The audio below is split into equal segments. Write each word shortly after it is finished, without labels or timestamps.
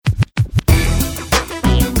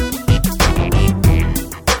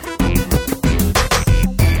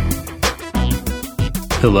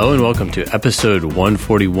Hello and welcome to episode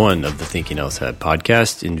 141 of the Thinking LSAT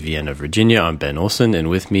podcast in Vienna, Virginia. I'm Ben Olson,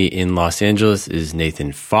 and with me in Los Angeles is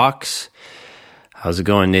Nathan Fox. How's it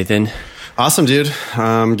going, Nathan? Awesome, dude.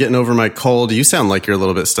 Getting over my cold. You sound like you're a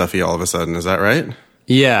little bit stuffy all of a sudden. Is that right?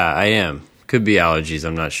 Yeah, I am. Could be allergies.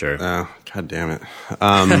 I'm not sure. Oh, God damn it.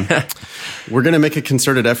 We're going to make a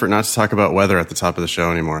concerted effort not to talk about weather at the top of the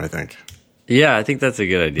show anymore, I think. Yeah, I think that's a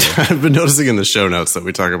good idea. I've been noticing in the show notes that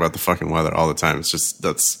we talk about the fucking weather all the time.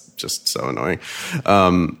 That's just so annoying.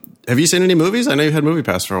 Have you seen any movies? I know you've had Movie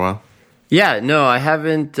Pass for a while. Yeah, no, I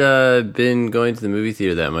haven't been going to the movie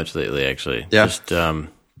theater that much lately, actually. Yeah. Just,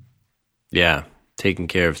 taking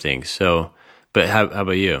care of things. So, but how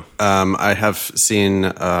about you? I have seen,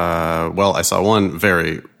 I saw one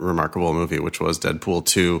very remarkable movie, which was Deadpool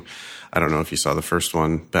 2. I don't know if you saw the first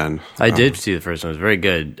one, Ben. I did see the first one. It was very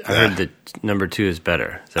good. I heard that number 2 is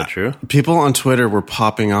better. Is that true? People on Twitter were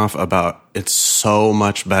popping off about it's so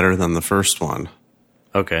much better than the first one.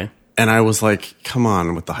 Okay. And I was like, come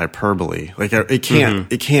on with the hyperbole. Like it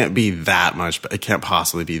can't be that much, it can't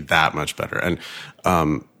possibly be that much better. And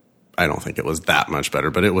I don't think it was that much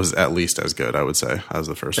better, but it was at least as good, I would say, as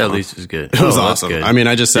the first one. At least it was good. It was awesome. Good. I mean,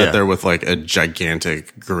 I just sat there with like a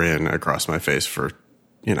gigantic grin across my face for,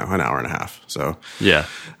 an hour and a half. So yeah,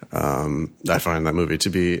 I find that movie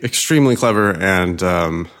to be extremely clever, and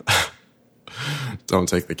don't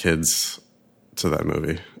take the kids to that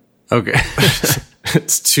movie. Okay.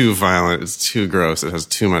 It's too violent. It's too gross. It has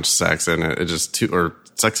too much sex in it. Or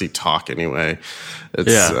sexy talk anyway.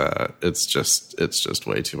 It's just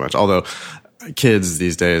way too much. Although kids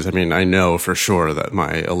these days, I mean, I know for sure that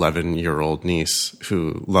my 11-year-old niece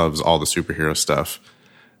who loves all the superhero stuff,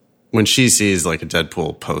 when she sees like a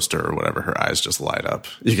Deadpool poster or whatever, her eyes just light up.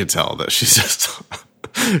 You can tell that she's just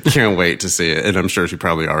can't wait to see it. And I'm sure she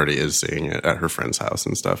probably already is seeing it at her friend's house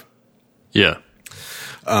and stuff. Yeah.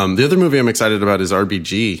 The other movie I'm excited about is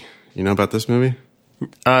RBG. You know about this movie?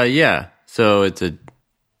 Yeah. So it's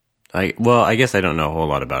I guess I don't know a whole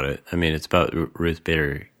lot about it. I mean, it's about Ruth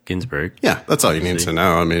Bader Ginsburg. Yeah, that's all you need to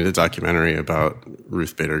know. I mean, a documentary about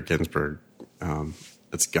Ruth Bader Ginsburg.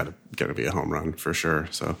 It's got to be a home run for sure.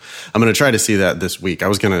 So I'm going to try to see that this week. I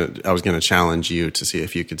was going to challenge you to see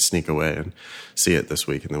if you could sneak away and see it this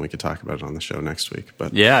week, and then we could talk about it on the show next week.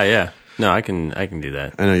 But yeah. No, I can do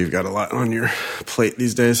that. I know you've got a lot on your plate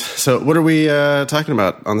these days. So what are we talking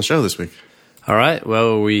about on the show this week? All right.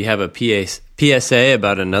 Well, we have a PSA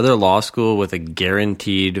about another law school with a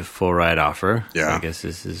guaranteed full ride offer. Yeah. I guess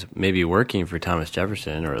this is maybe working for Thomas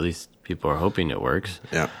Jefferson, or at least people are hoping it works.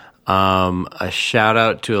 Yeah. A shout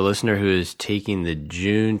out to a listener who is taking the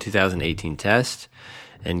June 2018 test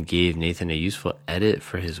and gave Nathan a useful edit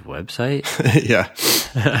for his website. Yeah.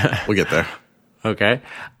 We'll get there. Okay.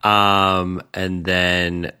 And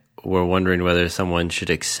then we're wondering whether someone should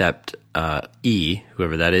accept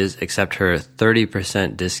whoever that is, accept her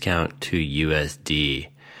 30% discount to USD.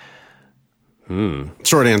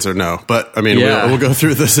 Short answer, no. But, I mean, we'll go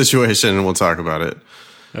through the situation and we'll talk about it.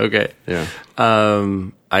 Okay. Yeah.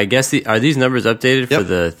 I guess are these numbers updated for Yep.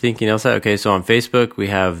 the Thinking LSAT? Okay, so on Facebook, we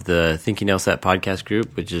have the Thinking LSAT podcast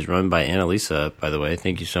group, which is run by Annalisa, by the way.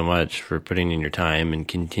 Thank you so much for putting in your time and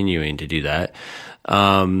continuing to do that.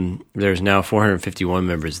 There's now 451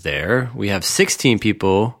 members there. We have 16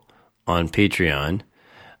 people on Patreon.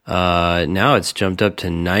 Now it's jumped up to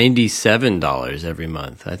 $97 every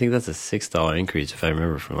month. I think that's a $6 increase if I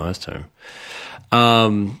remember from last time.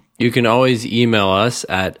 You can always email us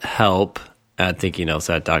at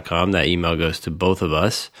help@thinkinglsat.com. That email goes to both of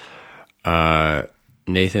us.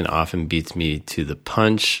 Nathan often beats me to the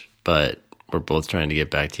punch, but we're both trying to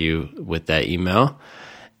get back to you with that email.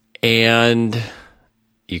 And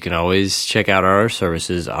you can always check out our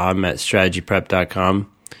services. I'm at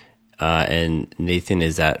strategyprep.com. And Nathan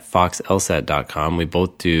is at foxlsat.com. We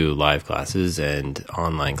both do live classes and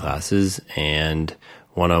online classes and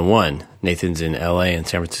one-on-one. Nathan's in LA and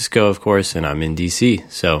San Francisco, of course, and I'm in DC.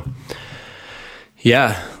 So,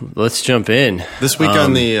 yeah, let's jump in. This week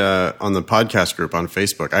on the podcast group on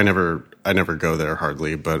Facebook, I never go there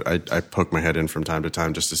hardly, but I poke my head in from time to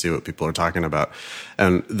time just to see what people are talking about.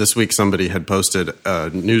 And this week somebody had posted a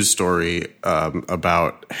news story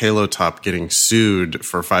about Halo Top getting sued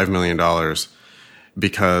for $5 million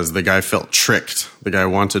because the guy felt tricked. The guy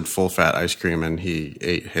wanted full-fat ice cream, and he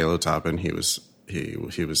ate Halo Top, and he was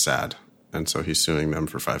sad. And so he's suing them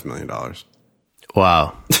for $5 million.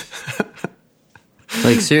 Wow.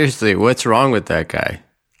 Like, seriously, what's wrong with that guy?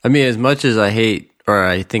 I mean, as much as I hate, or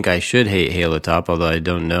I think I should hate Halo Top, although I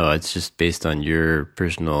don't know, it's just based on your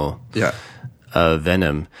personal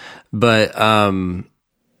venom. But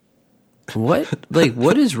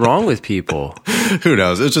What is wrong with people? Who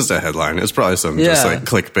knows? It's just a headline. It's probably some just like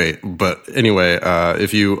clickbait. But anyway,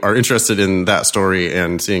 if you are interested in that story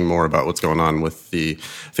and seeing more about what's going on with the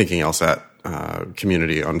Thinking LSAT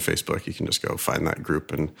community on Facebook, you can just go find that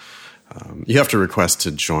group. And you have to request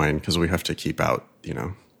to join because we have to keep out,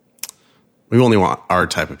 we only want our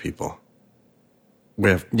type of people. We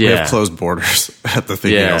have closed borders at the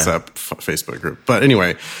Thinking LSAT Facebook group. But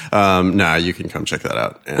anyway, you can come check that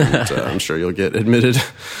out. And I'm sure you'll get admitted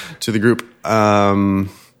to the group.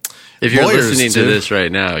 If you're listening to this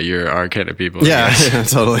right now, you're our kind of people. Yeah,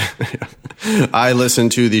 totally. Yeah. I listen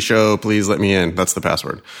to the show. Please let me in. That's the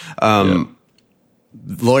password.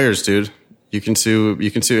 Lawyers, dude. You can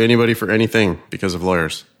sue anybody for anything because of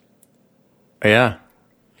lawyers. Yeah.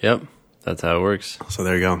 Yep. That's how it works. So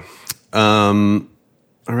there you go.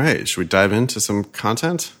 All right. Should we dive into some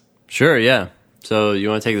content? Sure, yeah. So you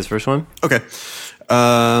want to take this first one? Okay.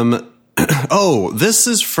 This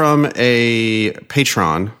is from a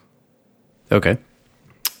patron. Okay.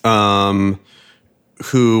 Who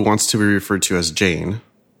wants to be referred to as Jane.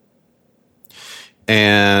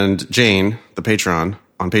 And Jane, the patron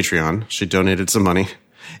on Patreon, she donated some money.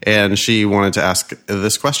 And she wanted to ask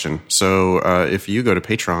this question. So if you go to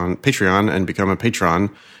Patreon and become a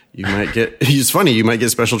patron, you might get, it's funny, you might get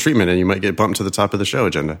special treatment and you might get bumped to the top of the show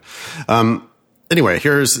agenda. Anyway,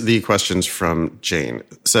 here's the questions from Jane.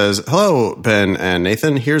 It says, hello, Ben and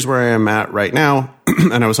Nathan. Here's where I am at right now.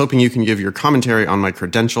 And I was hoping you can give your commentary on my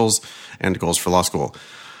credentials and goals for law school.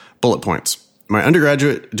 Bullet points. My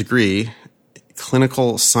undergraduate degree,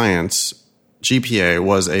 clinical science, GPA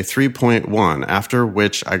was a 3.1, after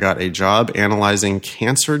which I got a job analyzing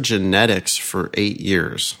cancer genetics for 8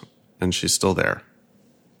 years. And she's still there.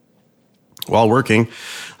 While working,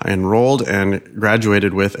 I enrolled and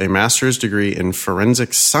graduated with a master's degree in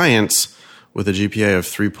forensic science with a GPA of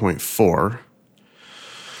 3.4.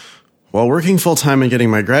 While working full-time and getting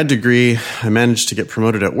my grad degree, I managed to get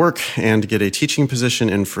promoted at work and get a teaching position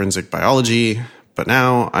in forensic biology. But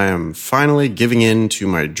now I am finally giving in to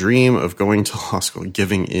my dream of going to law school.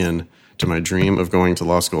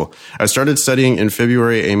 I started studying in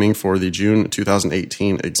February, aiming for the June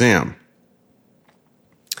 2018 exam.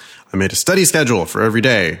 I made a study schedule for every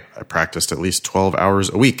day. I practiced at least 12 hours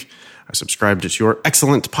a week. I subscribed to your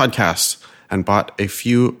excellent podcast and bought a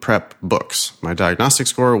few prep books. My diagnostic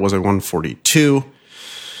score was a 142.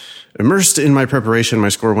 Immersed in my preparation, my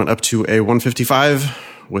score went up to a 155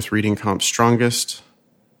 with reading comp strongest.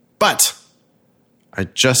 But I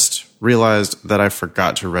just realized that I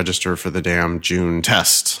forgot to register for the damn June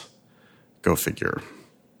test. Go figure.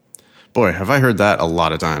 Boy, have I heard that a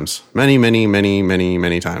lot of times. Many, many, many, many,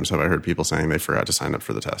 many times have I heard people saying they forgot to sign up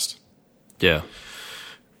for the test. Yeah.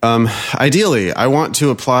 Ideally, I want to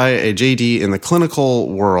apply a JD in the clinical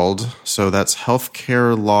world, so that's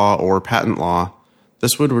healthcare law or patent law.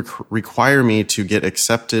 This would require me to get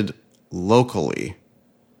accepted locally.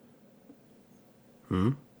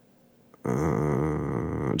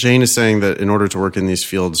 Jane is saying that in order to work in these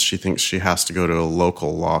fields, she thinks she has to go to a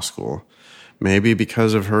local law school. Maybe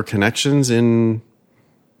because of her connections in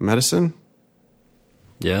medicine?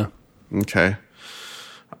 Yeah. Okay.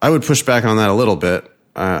 I would push back on that a little bit.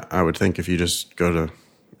 I would think if you just go to,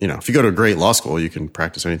 if you go to a great law school, you can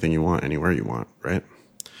practice anything you want, anywhere you want, right?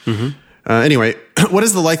 Mm-hmm. Anyway, what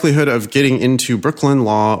is the likelihood of getting into Brooklyn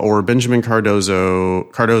Law or Benjamin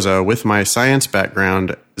Cardozo with my science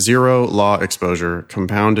background, zero law exposure,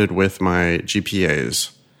 compounded with my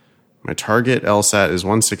GPAs? My target LSAT is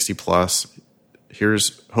 160 plus.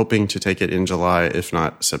 Here's hoping to take it in July, if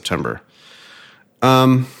not September.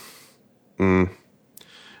 You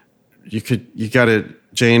got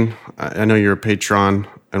it, Jane. I know you're a patron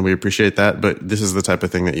and we appreciate that, but this is the type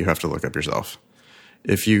of thing that you have to look up yourself.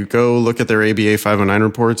 If you go look at their ABA 509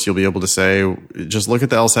 reports, you'll be able to say, just look at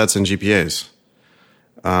the LSATs and GPAs.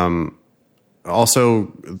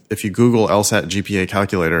 Also, if you Google LSAT GPA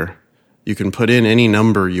calculator, you can put in any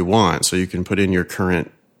number you want. So you can put in your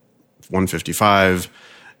current 155,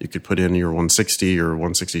 you could put in your 160 or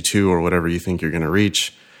 162 or whatever you think you're going to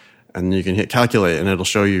reach. And you can hit calculate and it'll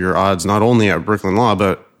show you your odds not only at Brooklyn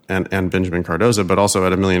Law and Benjamin Cardozo, but also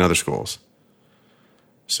at a million other schools.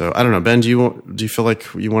 So I don't know, Ben, do you feel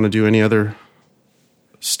like you want to do any other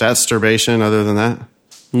stats-turbation other than that?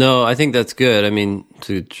 No, I think that's good. I mean,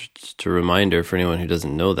 to reminder for anyone who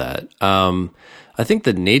doesn't know that, I think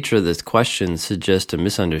the nature of this question suggests a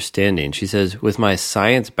misunderstanding. She says, with my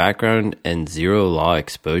science background and zero law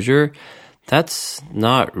exposure, that's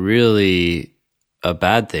not really a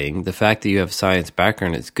bad thing. The fact that you have science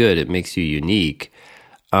background is good. It makes you unique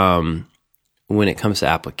when it comes to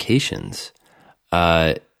applications.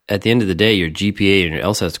 And at the end of the day, your GPA and your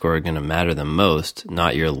LSAT score are going to matter the most,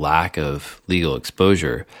 not your lack of legal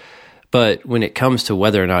exposure. But when it comes to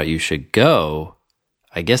whether or not you should go,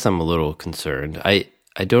 I guess I'm a little concerned. I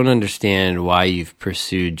don't understand why you've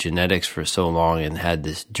pursued genetics for so long and had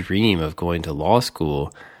this dream of going to law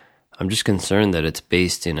school. I'm just concerned that it's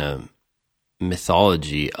based in a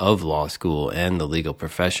mythology of law school and the legal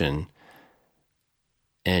profession,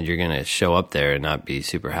 and you're going to show up there and not be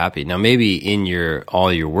super happy. Now, maybe in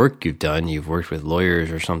all your work you've done, you've worked with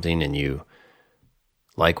lawyers or something and you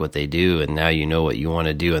like what they do, and now you know what you want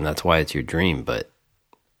to do, and that's why it's your dream. But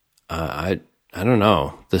I don't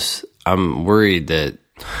know. I'm worried that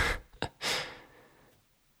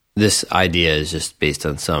this idea is just based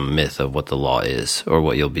on some myth of what the law is or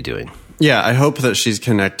what you'll be doing. Yeah, I hope that she's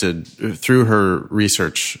connected through her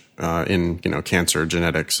research in cancer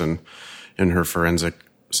genetics and in her forensic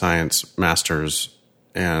science master's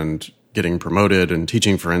and getting promoted and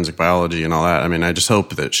teaching forensic biology and all that. I mean, I just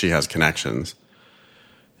hope that she has connections.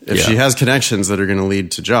 If she has connections that are going to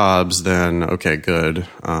lead to jobs, then okay, good.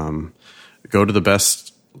 Go to the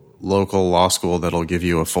best local law school that'll give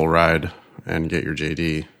you a full ride and get your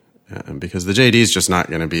JD. Because the JD is just not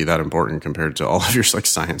going to be that important compared to all of your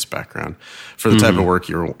science background for the type of work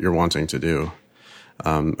you're wanting to do.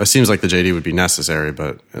 It seems like the JD would be necessary,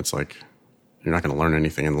 but it's like you're not going to learn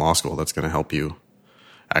anything in law school that's going to help you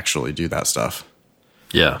actually do that stuff.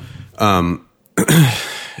 Yeah.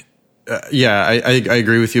 Yeah, I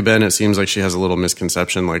agree with you, Ben. It seems like she has a little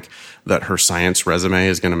misconception, like that her science resume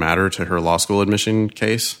is going to matter to her law school admission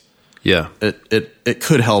case. Yeah. It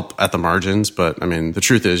could help at the margins, but I mean, the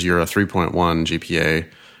truth is you're a 3.1 GPA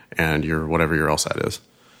and you're whatever your LSAT is.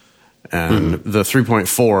 And the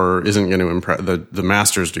 3.4 isn't going to impress, the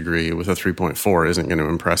master's degree with a 3.4 isn't going to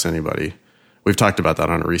impress anybody. We've talked about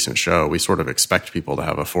that on a recent show. We sort of expect people to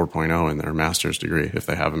have a 4.0 in their master's degree if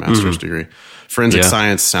they have a master's degree. Forensic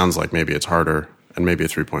science sounds like maybe it's harder and maybe a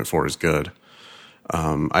 3.4 is good.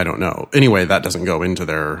 I don't know. Anyway, that doesn't go into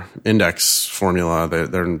their index formula.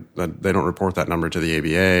 They don't report that number to the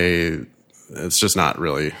ABA. It's just not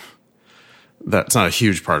really, that's not a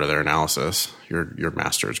huge part of their analysis, your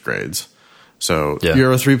master's grades. So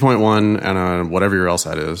you're a 3.1 and whatever your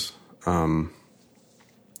LSAT is.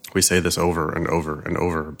 We say this over and over and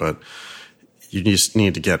over, but you just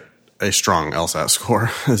need to get a strong LSAT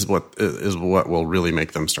score is what will really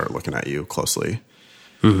make them start looking at you closely.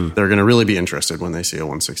 They're going to really be interested when they see a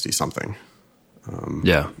 160 something.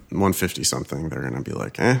 150 something. They're going to be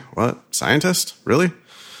like, what? Scientist? Really?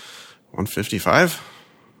 155?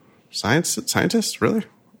 Scientist? Really?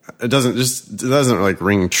 It doesn't like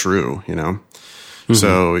ring true, you know?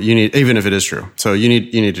 So you need, even if it is true, so you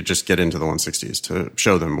need to just get into the 160s to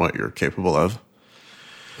show them what you're capable of.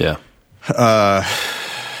 Yeah.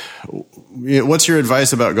 What's your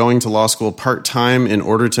advice about going to law school part-time in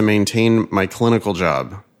order to maintain my clinical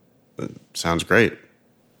job? Sounds great.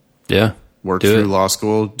 Yeah. Work through law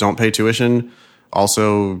school. Don't pay tuition.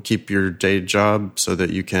 Also keep your day job so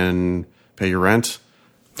that you can pay your rent.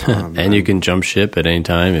 And you can jump ship at any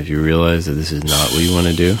time if you realize that this is not what you want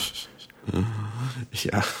to do.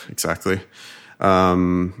 Yeah, exactly.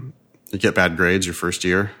 You get bad grades your first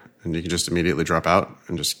year and you can just immediately drop out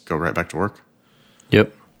and just go right back to work.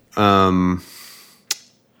 Yep.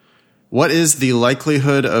 What is the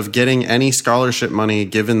likelihood of getting any scholarship money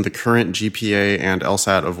given the current GPA and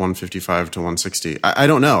LSAT of 155 to 160? I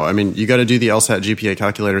don't know. I mean, you got to do the LSAT GPA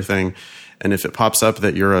calculator thing. And if it pops up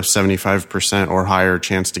that you're a 75% or higher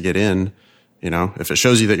chance to get in, if it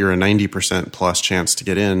shows you that you're a 90% plus chance to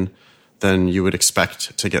get in, then you would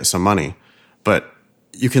expect to get some money. But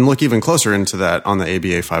you can look even closer into that on the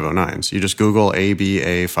ABA 509s. You just Google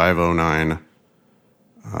ABA 509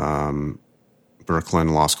 Brooklyn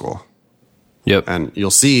Law School. Yep. And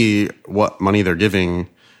you'll see what money they're giving.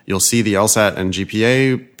 You'll see the LSAT and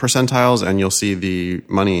GPA percentiles, and you'll see the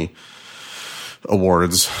money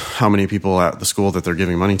awards, how many people at the school that they're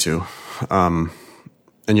giving money to. And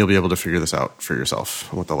you'll be able to figure this out for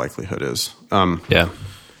yourself, what the likelihood is.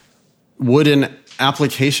 Would an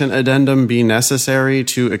application addendum be necessary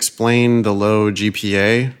to explain the low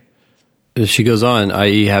GPA? She goes on,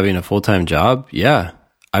 i.e. having a full-time job? Yeah,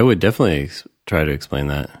 I would definitely try to explain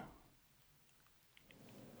that.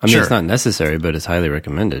 I mean, It's not necessary, but it's highly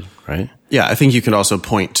recommended, right? Yeah, I think you could also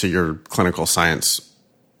point to your clinical science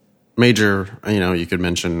major. You could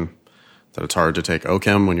mention that it's hard to take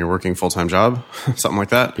OChem when you're working full-time job, something like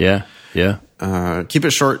that. Yeah. Keep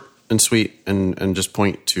it short and sweet and just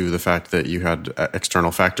point to the fact that you had external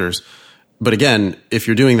factors. But again, if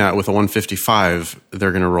you're doing that with a 155,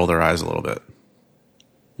 they're going to roll their eyes a little bit.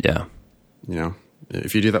 Yeah.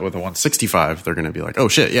 If you do that with a 165, they're going to be like, oh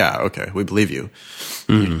shit, yeah, okay, we believe you.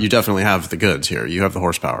 You definitely have the goods here. You have the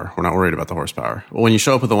horsepower. We're not worried about the horsepower. Well, when you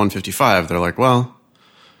show up with a 155, they're like, well,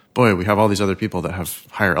 boy, we have all these other people that have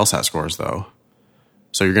higher LSAT scores though.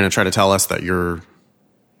 So you're going to try to tell us that you're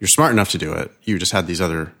smart enough to do it. You just had these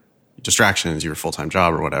other distractions, your full-time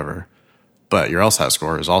job or whatever. But your LSAT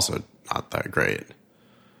score is also not that great.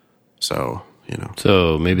 So,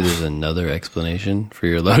 So maybe there's another explanation for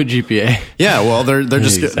your low GPA. Yeah, well, they're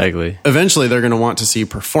just exactly. Eventually, they're going to want to see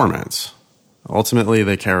performance. Ultimately,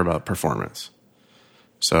 they care about performance.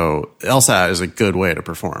 So LSAT is a good way to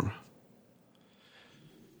perform.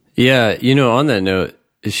 Yeah, on that note,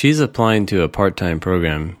 she's applying to a part-time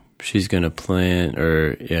program. She's going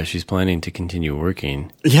to she's planning to continue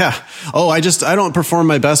working. Yeah. Oh, I don't perform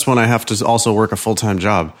my best when I have to also work a full-time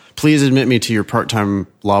job. Please admit me to your part-time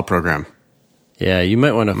law program. Yeah, you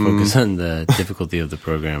might want to focus on the difficulty of the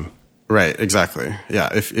program. Right, exactly. Yeah,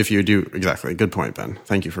 if you do, exactly. Good point, Ben.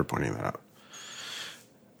 Thank you for pointing that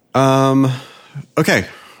out. Okay.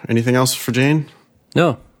 Anything else for Jane?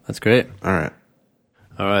 No, that's great. All right.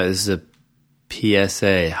 This is a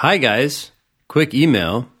PSA. Hi, guys. Quick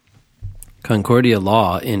email. Concordia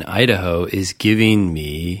Law in Idaho is giving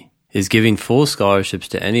full scholarships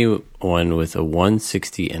to anyone with a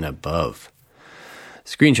 160 and above.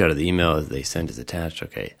 Screenshot of the email they sent is attached.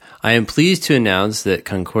 Okay. I am pleased to announce that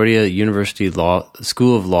Concordia University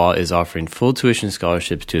School of Law is offering full tuition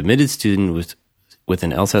scholarships to admitted students with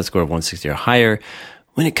an LSAT score of 160 or higher.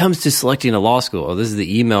 When it comes to selecting a law school, this is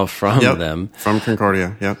the email from them. From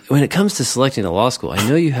Concordia, yep. When it comes to selecting a law school, I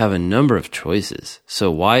know you have a number of choices.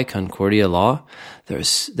 So why Concordia Law?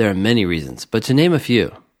 There are many reasons, but to name a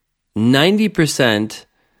few, 90%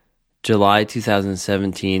 July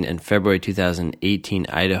 2017 and February 2018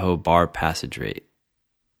 Idaho bar passage rate.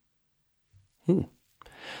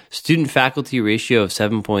 Student faculty ratio of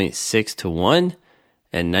 7.6 to 1.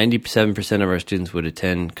 And 97% of our students would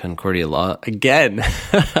attend Concordia Law again.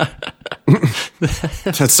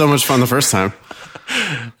 That's so much fun the first time.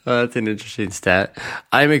 That's an interesting stat.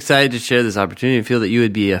 I'm excited to share this opportunity and feel that you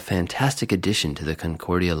would be a fantastic addition to the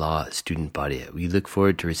Concordia Law student body. We look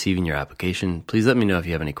forward to receiving your application. Please let me know if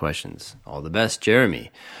you have any questions. All the best,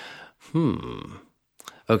 Jeremy.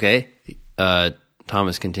 Okay.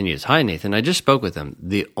 Thomas continues, Hi, Nathan. I just spoke with them.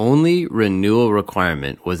 The only renewal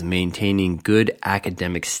requirement was maintaining good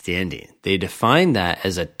academic standing. They defined that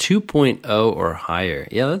as a 2.0 or higher.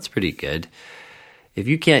 Yeah, that's pretty good. If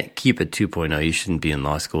you can't keep a 2.0, you shouldn't be in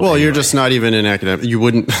law school. Well, anyway. You're just not even in academic.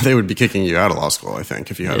 They would be kicking you out of law school, I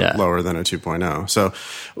think, if you had lower than a 2.0. So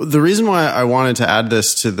the reason why I wanted to add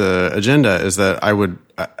this to the agenda is that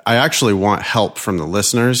I actually want help from the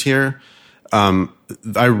listeners here.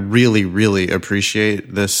 I really, really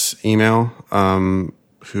appreciate this email. Thank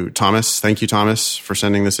you, Thomas, for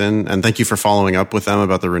sending this in. And thank you for following up with them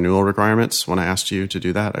about the renewal requirements when I asked you to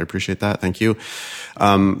do that. I appreciate that. Thank you.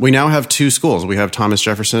 We now have two schools. We have Thomas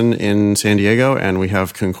Jefferson in San Diego and we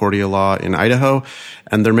have Concordia Law in Idaho.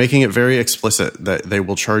 And they're making it very explicit that they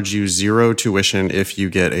will charge you zero tuition if you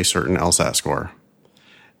get a certain LSAT score.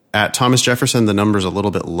 At Thomas Jefferson, the number's a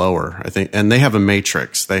little bit lower, I think, and they have a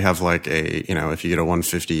matrix. They have like if you get a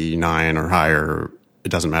 159 or higher, it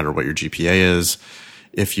doesn't matter what your GPA is.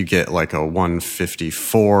 If you get like a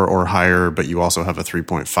 154 or higher, but you also have a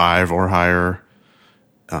 3.5 or higher,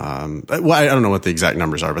 I don't know what the exact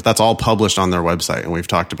numbers are, but that's all published on their website, and we've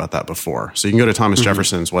talked about that before. So you can go to Thomas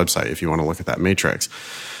Jefferson's website if you want to look at that matrix.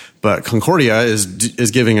 But Concordia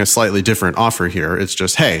is giving a slightly different offer here. It's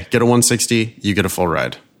just, hey, get a 160, you get a full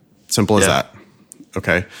ride. Simple as that.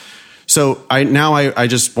 Okay. So I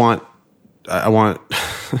want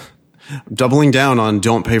doubling down on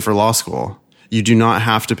don't pay for law school. You do not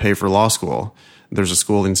have to pay for law school. There's a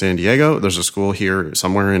school in San Diego. There's a school here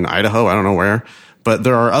somewhere in Idaho. I don't know where, but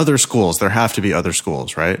there are other schools. There have to be other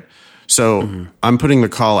schools, right? So I'm putting the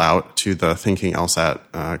call out to the Thinking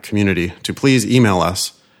LSAT community to please email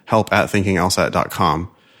us,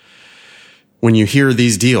 help@thinkinglsat.com. When you hear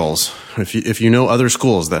these deals, if you know other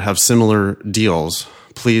schools that have similar deals,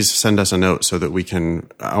 please send us a note so that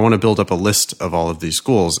I want to build up a list of all of these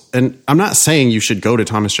schools. And I'm not saying you should go to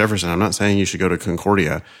Thomas Jefferson. I'm not saying you should go to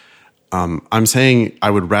Concordia. I'm saying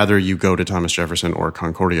I would rather you go to Thomas Jefferson or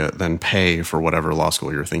Concordia than pay for whatever law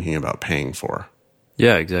school you're thinking about paying for.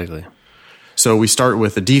 Yeah, exactly. So we start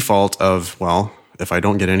with the default of, well, if I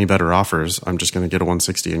don't get any better offers, I'm just going to get a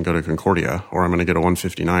 160 and go to Concordia, or I'm going to get a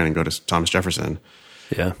 159 and go to Thomas Jefferson.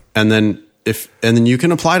 Yeah. And then you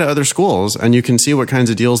can apply to other schools and you can see what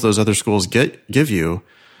kinds of deals those other schools give you.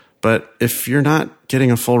 But if you're not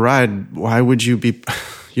getting a full ride, why would you be,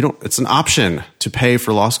 it's an option to pay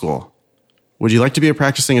for law school. Would you like to be a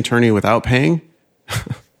practicing attorney without paying?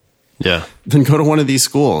 Yeah. Then go to one of these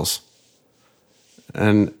schools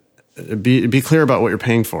and be clear about what you're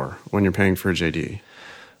paying for when you're paying for a JD.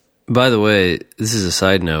 By the way, this is a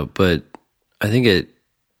side note, but I think it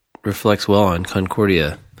reflects well on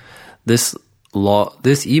Concordia. This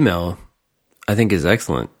email, I think, is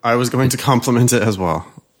excellent. I was going to compliment it as well.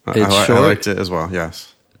 It's I liked it as well,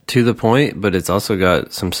 yes. To the point, but it's also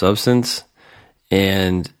got some substance,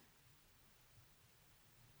 and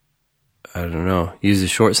I don't know, uses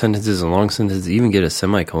short sentences and long sentences, even get a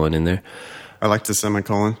semicolon in there. I like the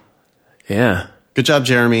semicolon. Yeah. Good job,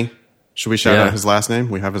 Jeremy. Should we shout out his last name?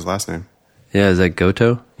 We have his last name. Yeah, is that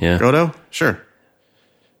Goto? Yeah. Goto? Sure.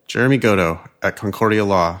 Jeremy Goto at Concordia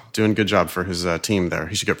Law, doing a good job for his team there.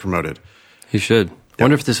 He should get promoted. He should. Yep.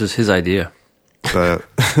 Wonder if this was his idea.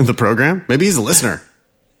 The program? Maybe he's a listener.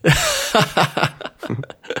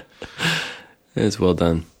 It's well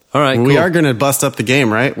done. All right, we are going to bust up the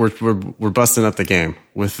game, right? We're busting up the game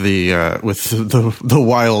with the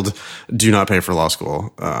wild do not pay for law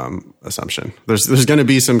school assumption. There's going to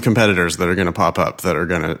be some competitors that are going to pop up that are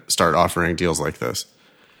going to start offering deals like this.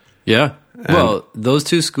 Yeah. Well, those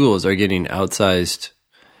two schools are getting outsized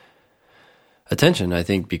attention, I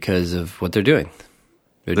think, because of what they're doing.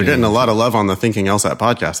 They're getting a lot of love on the Thinking LSAT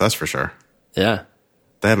podcast, that's for sure. Yeah.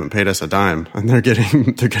 They haven't paid us a dime, and they're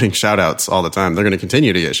getting shout outs all the time. They're going to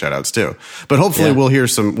continue to get shout outs too. But hopefully we'll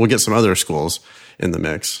get some other schools in the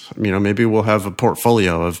mix. Maybe we'll have a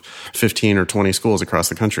portfolio of 15 or 20 schools across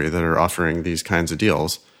the country that are offering these kinds of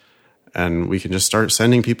deals. And we can just start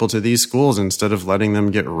sending people to these schools instead of letting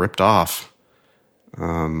them get ripped off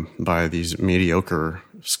by these mediocre,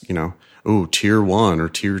 tier 1 or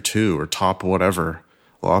tier 2 or top whatever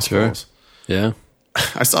law schools. Sure. Yeah.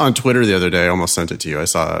 I saw on Twitter the other day, I almost sent it to you. I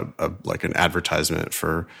saw an advertisement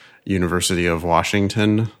for University of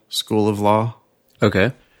Washington School of Law.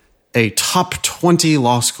 Okay. A top 20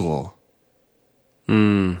 law school.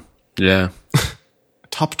 Yeah.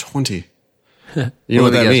 Top 20. You know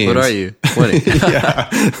what that means? What are you? 20. Yeah.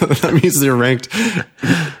 That means they're ranked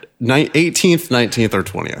 18th, 19th, or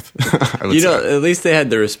 20th. I would say. At least they had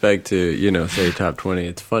the respect to, say top 20.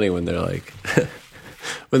 It's funny when they're like...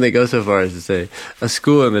 when they go so far as to say a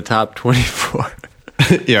school in the top 24.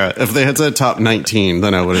 Yeah, if they had said top 19,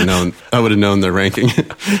 then I would have known their ranking.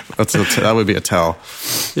 That would be a tell.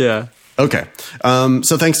 Yeah. Okay.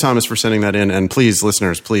 So thanks, Thomas, for sending that in. And please,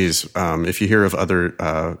 listeners, if you hear of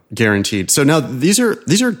other guaranteed. So now these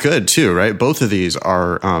are good too, right? Both of these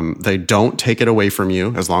are they don't take it away from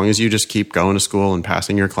you as long as you just keep going to school and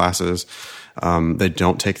passing your classes. They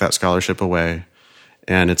don't take that scholarship away.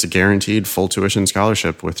 And it's a guaranteed full tuition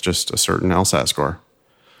scholarship with just a certain LSAT score.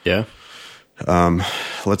 Yeah.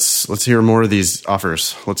 Let's hear more of these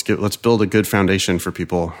offers. Let's build a good foundation for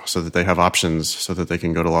people so that they have options so that they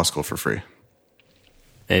can go to law school for free.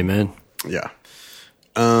 Amen. Yeah.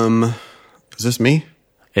 Is this me?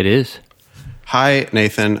 It is. Hi,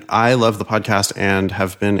 Nathan. I love the podcast and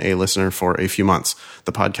have been a listener for a few months.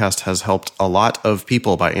 The podcast has helped a lot of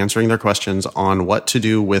people by answering their questions on what to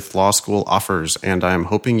do with law school offers, and I'm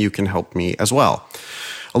hoping you can help me as well.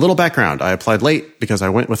 A little background. I applied late because I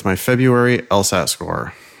went with my February LSAT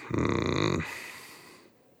score.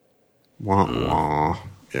 Wah, wah.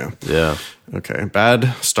 Yeah. Yeah. Okay.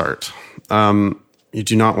 Bad start. You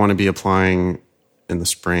do not want to be applying in the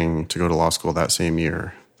spring to go to law school that same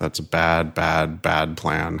year. That's a bad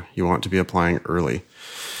plan. You want to be applying early.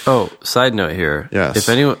 Oh, side note here. Yes.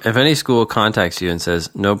 If any school contacts you and says,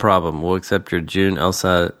 no problem, we'll accept your June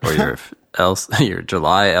LSAT or your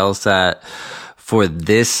July LSAT for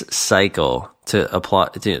this cycle to apply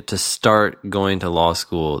to start going to law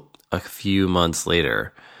school a few months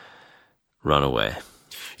later, run away.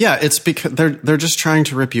 Yeah, it's because they're just trying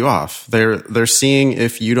to rip you off. They're seeing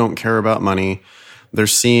if you don't care about money. They're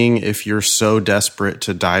seeing if you're so desperate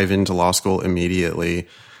to dive into law school immediately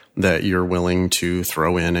that you're willing to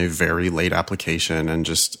throw in a very late application and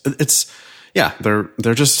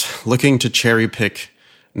they're just looking to cherry pick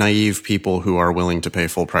naive people who are willing to pay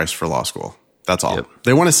full price for law school. That's all. Yep.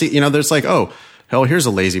 They want to see, there's like, oh, hell, here's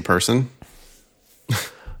a lazy person.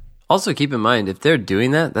 Also, keep in mind, if they're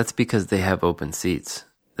doing that, that's because they have open seats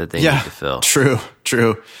that they need to fill. True.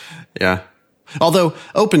 Yeah. Although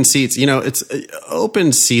open seats,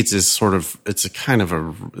 open seats is it's kind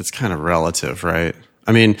of relative, right?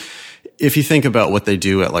 I mean, if you think about what they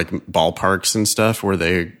do at like ballparks and stuff where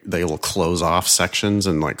they will close off sections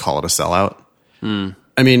and like call it a sellout.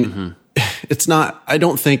 I mean, it's not, I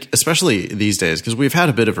don't think, especially these days, because we've had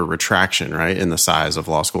a bit of a retraction, right, in the size of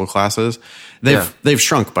law school classes. They've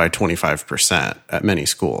shrunk by 25% at many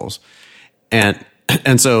schools. And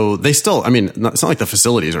And so they still, I mean, it's not like the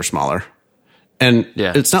facilities are smaller. And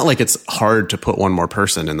it's not like it's hard to put one more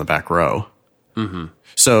person in the back row. Mm-hmm.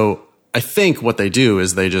 So I think what they do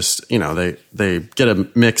is they just, they get a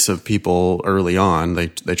mix of people early on. They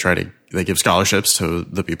give scholarships to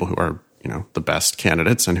the people who are, the best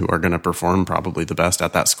candidates and who are going to perform probably the best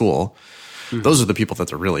at that school. Mm-hmm. Those are the people that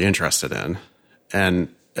they're really interested in.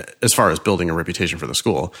 And as far as building a reputation for the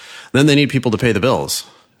school, then they need people to pay the bills.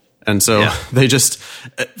 And so they just,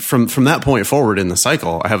 from that point forward in the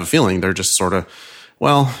cycle, I have a feeling they're just sort of,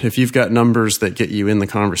 well, if you've got numbers that get you in the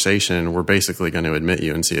conversation, we're basically going to admit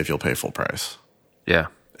you and see if you'll pay full price. Yeah.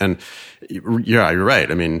 And you're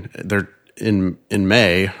right. I mean, they're in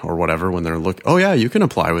May or whatever, when they're oh yeah, you can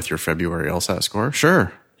apply with your February LSAT score.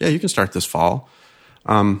 Sure. Yeah, you can start this fall.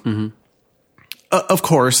 Of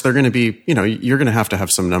course, they're going to be, you're going to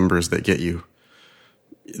have some numbers that get you.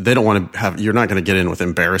 They don't want to you're not going to get in with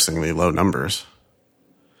embarrassingly low numbers.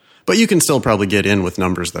 But you can still probably get in with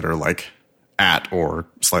numbers that are like at or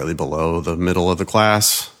slightly below the middle of the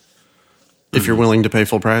class if you're willing to pay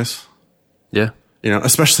full price. Yeah.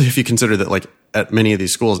 Especially if you consider that, like, at many of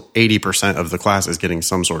these schools, 80% of the class is getting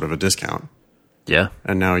some sort of a discount. Yeah.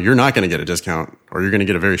 And now you're not going to get a discount, or you're going to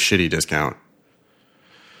get a very shitty discount.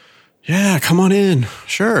 Yeah, come on in.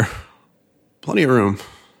 Sure. Plenty of room.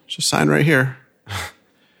 Just sign right here.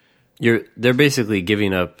 They're basically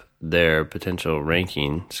giving up their potential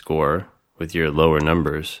ranking score with your lower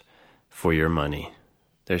numbers for your money.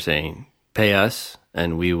 They're saying, pay us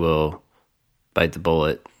and we will bite the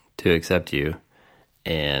bullet to accept you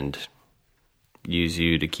and use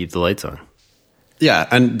you to keep the lights on. Yeah,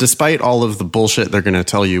 and despite all of the bullshit they're going to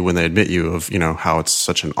tell you when they admit you of, how it's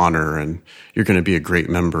such an honor and you're going to be a great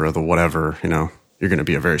member of the whatever, you're going to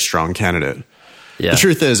be a very strong candidate. Yeah. The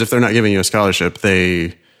truth is, if they're not giving you a scholarship,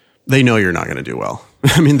 they know you're not going to do well.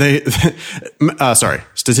 I mean,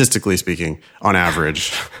 statistically speaking, on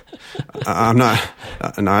average,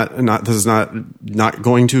 this is not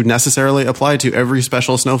going to necessarily apply to every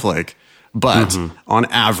special snowflake, but on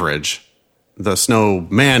average, the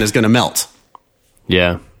snowman is going to melt.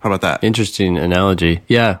 Yeah. How about that? Interesting analogy.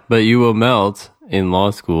 Yeah, but you will melt in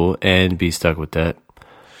law school and be stuck with that.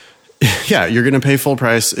 Yeah, you're going to pay full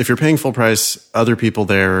price. If you're paying full price, other people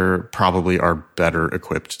there probably are better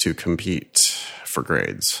equipped to compete for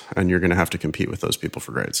grades, and you're going to have to compete with those people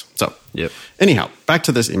for grades. So, anyhow, back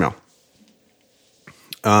to this email.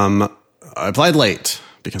 I applied late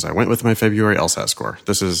because I went with my February LSAT score.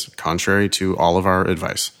 This is contrary to all of our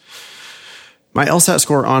advice. My LSAT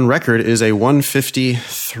score on record is a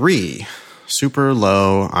 153. Super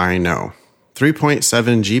low, I know.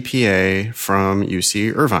 3.7 GPA from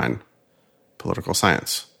UC Irvine, political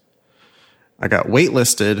science. I got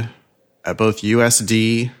waitlisted at both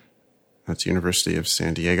USD, that's University of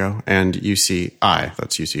San Diego, and UCI,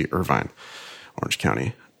 that's UC Irvine, Orange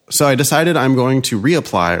County. So I decided I'm going to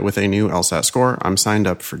reapply with a new LSAT score. I'm signed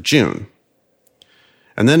up for June.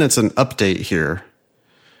 And then it's an update here.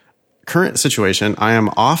 Current situation, I am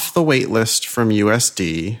off the wait list from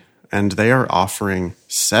USD, and they are offering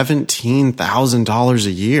 $17,000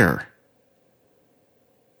 a year.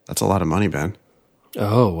 That's a lot of money, Ben.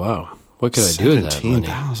 Oh, wow. What could I do with that money?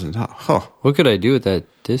 $17,000. Huh. What could I do with that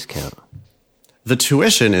discount? The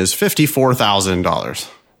tuition is $54,000.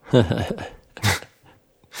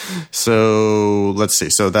 So let's see.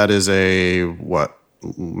 So that is a,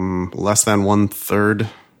 less than 1/3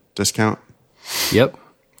 discount? Yep.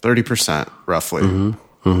 30%, roughly.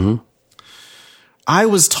 I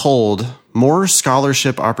was told more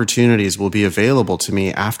scholarship opportunities will be available to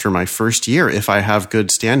me after my first year if I have good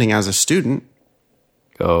standing as a student.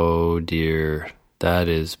 Oh dear.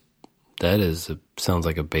 Sounds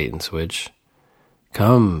like a bait and switch.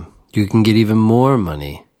 Come, you can get even more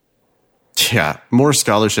money. Yeah, more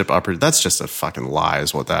scholarship opportunities. That's just a fucking lie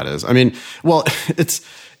is what that is. I mean, well,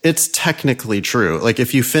 it's technically true. Like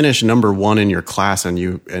if you finish number 1 in your class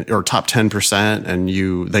or top 10% and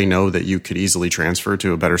they know that you could easily transfer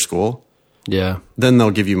to a better school. Yeah. Then they'll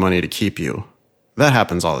give you money to keep you. That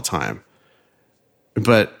happens all the time.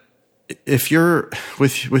 But if you're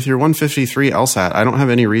with your 153 LSAT, I don't have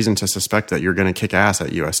any reason to suspect that you're going to kick ass at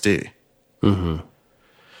USD.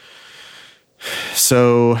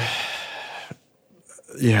 So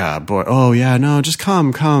yeah, boy. Oh yeah, no, just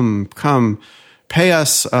come. Pay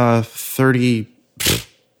us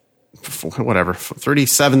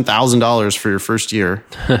 $37,000 for your first year.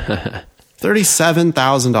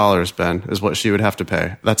 $37,000, Ben, is what she would have to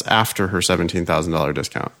pay. That's after her $17,000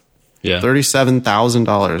 discount. Yeah.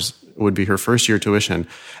 $37,000 would be her first year tuition.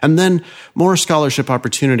 And then more scholarship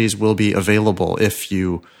opportunities will be available if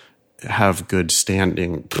you have good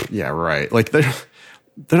standing. Yeah, right. Like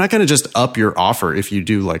they're not going to just up your offer if you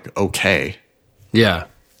do like okay. Yeah.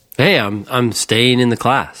 Hey, I'm staying in the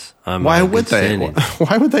class. Why would they?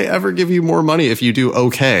 Why would they ever give you more money if you do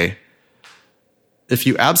okay? If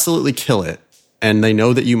you absolutely kill it and they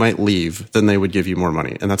know that you might leave, then they would give you more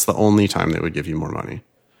money, and that's the only time they would give you more money.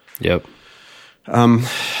 Yep.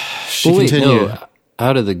 She continued. No,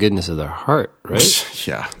 out of the goodness of their heart, right?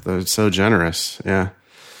 Yeah, they're so generous. Yeah.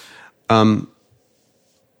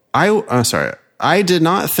 I did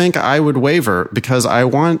not think I would waver because I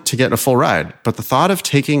want to get a full ride, but the thought of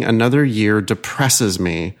taking another year depresses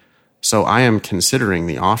me, so I am considering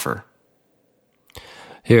the offer.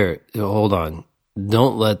 Here, hold on.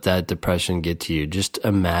 Don't let that depression get to you. Just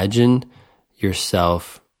imagine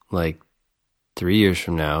yourself like 3 years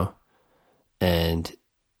from now, and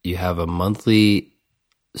you have a monthly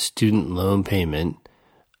student loan payment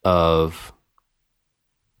of,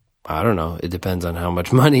 I don't know, it depends on how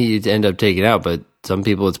much money you end up taking out, but some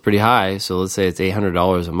people it's pretty high. So let's say it's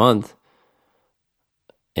 $800 a month.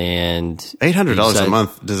 And $800 a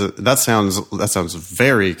month, that sounds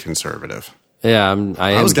very conservative. Yeah,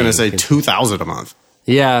 I was going to say $2,000 a month.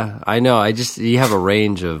 Yeah, I know. You have a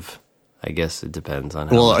range of, I guess it depends on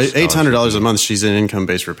how much. $800 a month, she's in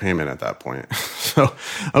income-based repayment at that point. So,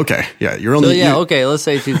 okay. Yeah, you're only... okay, let's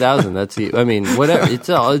say 2,000. That's, I mean, whatever.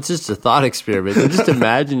 It's just a thought experiment. So just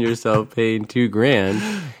imagine yourself paying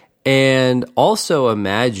 $2,000, and also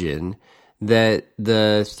imagine that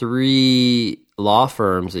the 3 law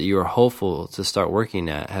firms that you were hopeful to start working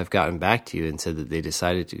at have gotten back to you and said that they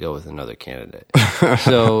decided to go with another candidate.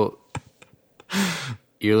 So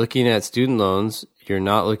you're looking at student loans. You're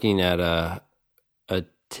not looking at a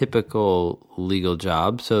typical legal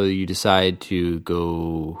job. So you decide to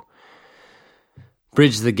go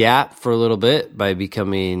bridge the gap for a little bit by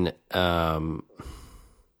becoming a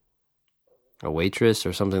waitress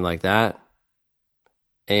or something like that.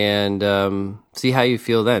 And see how you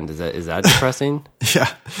feel then. Is that depressing?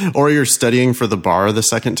 Yeah. Or you're studying for the bar the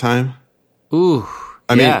second time. Ooh.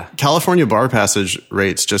 I mean, California bar passage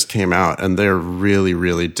rates just came out, and they're really,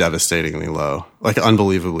 really devastatingly low. Like,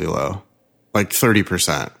 unbelievably low. Like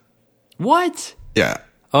 30%. What? Yeah.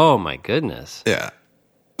 Oh, my goodness. Yeah.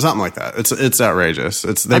 Something like that. It's outrageous.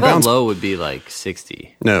 I thought low would be like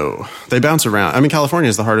 60. No. They bounce around. I mean, California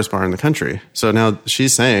is the hardest bar in the country. So now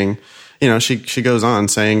she's saying... she goes on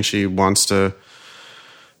saying she wants to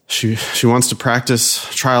practice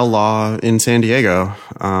trial law in San Diego.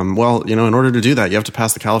 In order to do that, you have to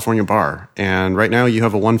pass the California bar. And right now you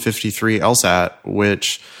have a 153 LSAT,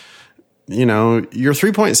 which, your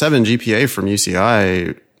 3.7 GPA from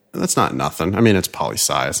UCI, that's not nothing. I mean, it's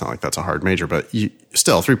poli-sci. It's not like that's a hard major, but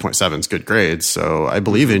still 3.7 is good grades. So I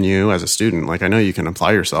believe in you as a student. Like, I know you can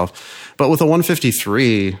apply yourself. But with a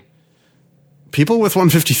 153... people with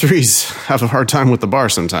 153s have a hard time with the bar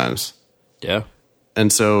sometimes. Yeah.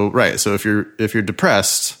 And so, right. So if you're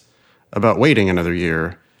depressed about waiting another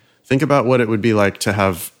year, think about what it would be like to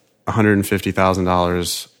have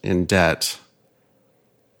 $150,000 in debt,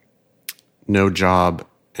 no job,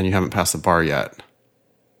 and you haven't passed the bar yet.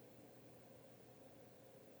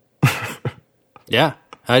 Yeah.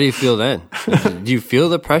 How do you feel then? Do you feel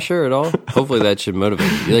the pressure at all? Hopefully that should motivate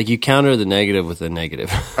you. Like, you counter the negative with a negative.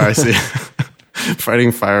 I see.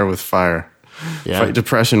 Fighting fire with fire. Yeah. Fight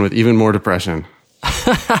depression with even more depression.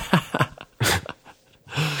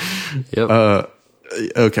 Yep.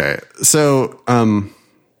 Okay. So,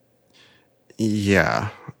 yeah.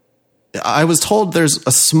 I was told there's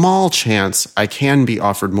a small chance I can be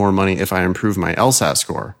offered more money if I improve my LSAT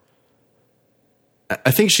score. I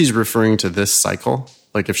think she's referring to this cycle,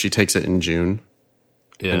 like if she takes it in June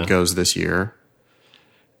and goes this year.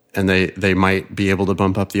 And they might be able to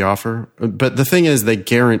bump up the offer. But the thing is, I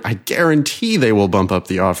guarantee they will bump up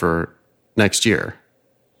the offer next year.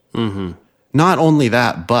 Mm-hmm. Not only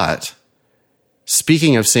that, but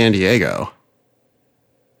speaking of San Diego,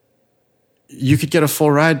 you could get a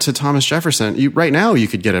full ride to Thomas Jefferson. Right now, you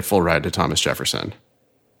could get a full ride to Thomas Jefferson.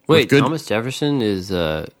 Wait, Thomas Jefferson is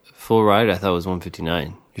a full ride? I thought it was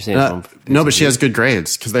 159. You're saying it's 159? No, but she has good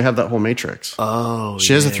grades because they have that whole matrix. Oh,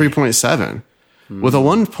 she has a 3.7. With a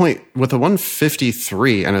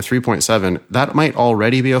 153 and a 3.7, that might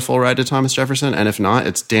already be a full ride to Thomas Jefferson, and if not,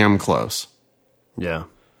 it's damn close. Yeah.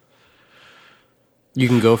 You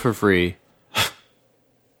can go for free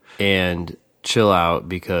and chill out,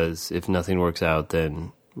 because if nothing works out,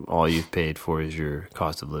 then all you've paid for is your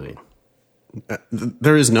cost of living.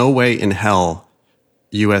 There is no way in hell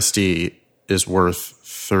USD is worth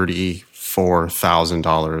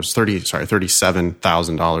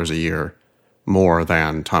 $37,000 a year more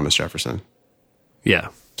than Thomas Jefferson. Yeah.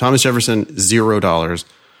 Thomas Jefferson, $0.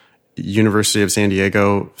 University of San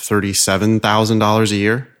Diego $37,000 a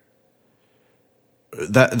year.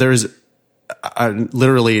 That there's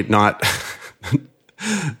literally not,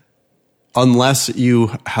 unless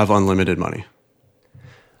you have unlimited money.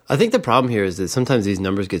 I think the problem here is that sometimes these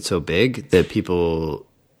numbers get so big that people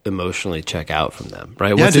emotionally check out from them,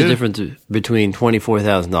 right? Yeah, What's dude. the difference between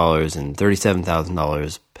 $24,000 and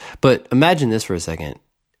 $37,000? But imagine this for a second.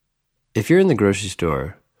 If you're in the grocery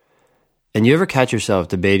store and you ever catch yourself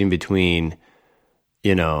debating between,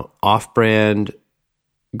 off-brand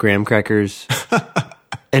graham crackers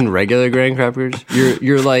and regular graham crackers,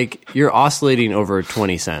 you're oscillating over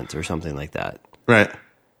 20 cents or something like that. Right.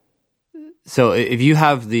 So if you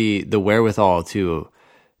have the wherewithal to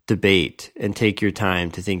debate and take your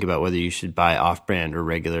time to think about whether you should buy off-brand or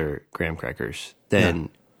regular graham crackers, then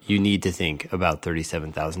you need to think about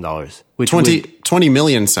 $37,000. Which 20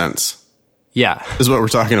 million cents yeah, is what we're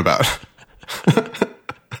talking about.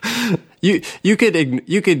 you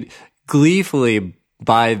could gleefully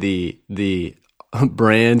buy the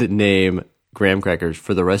brand name graham crackers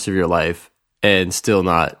for the rest of your life and still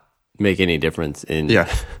not make any difference in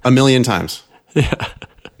Yeah, a million times. Yeah.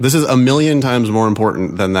 This is a million times more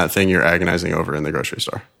important than that thing you're agonizing over in the grocery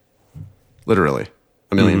store. Literally,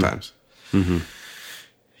 a million times. Mm-hmm.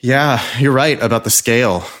 Yeah, you're right about the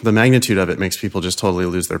scale. The magnitude of it makes people just totally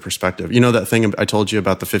lose their perspective. You know that thing I told you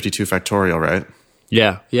about the 52 factorial, right?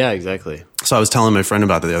 Yeah, exactly. So I was telling my friend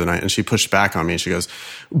about it the other night, and she pushed back on me. She goes,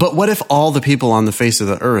 but what if all the people on the face of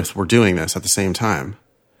the earth were doing this at the same time?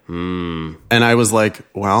 And I was like,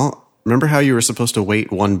 well, remember how you were supposed to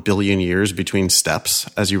wait 1 billion years between steps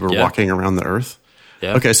as you were walking around the earth?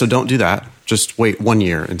 Yeah. Okay, so don't do that. Just wait 1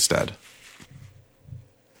 year instead.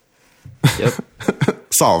 Yep.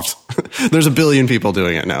 Solved. There's 1 billion people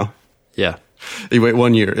doing it now. Yeah. You wait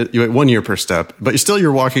 1 year. You wait 1 year per step, but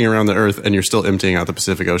you're walking around the earth and you're still emptying out the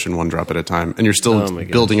Pacific Ocean one drop at a time, and you're still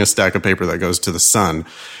building a stack of paper that goes to the sun.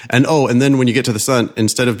 And then when you get to the sun,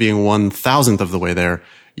 instead of being 1,000th of the way there,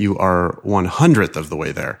 you are 100th of the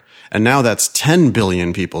way there. And now that's 10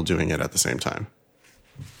 billion people doing it at the same time,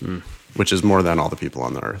 which is more than all the people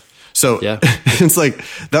on the earth. So it's like,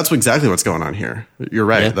 that's exactly what's going on here. You're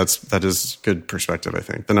right. Yeah. That is good perspective, I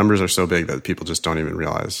think. The numbers are so big that people just don't even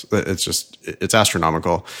realize. It's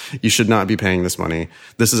astronomical. You should not be paying this money.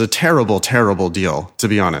 This is a terrible, terrible deal, to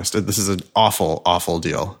be honest. This is an awful, awful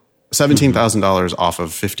deal. $17,000 off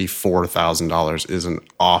of $54,000 is an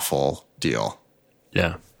awful deal.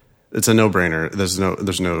 Yeah. It's a no-brainer.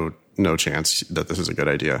 There's no chance that this is a good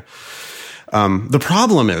idea. The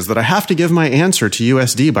problem is that I have to give my answer to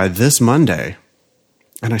USD by this Monday,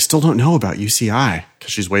 and I still don't know about UCI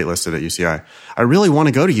because she's waitlisted at UCI. I really want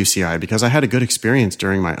to go to UCI because I had a good experience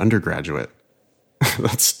during my undergraduate.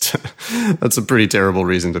 That's a pretty terrible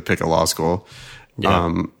reason to pick a law school.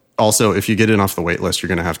 Yeah. Also, if you get in off the wait list, you're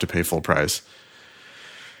going to have to pay full price.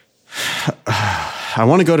 I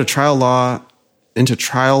want to go to trial law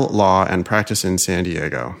and practice in San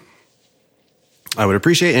Diego. I would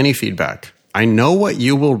appreciate any feedback. I know what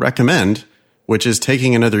you will recommend, which is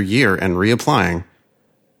taking another year and reapplying,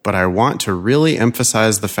 but I want to really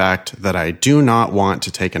emphasize the fact that I do not want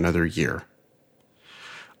to take another year.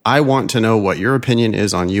 I want to know what your opinion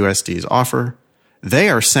is on USD's offer. They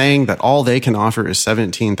are saying that all they can offer is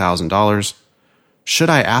 $17,000. Should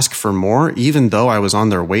I ask for more, even though I was on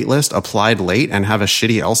their wait list, applied late, and have a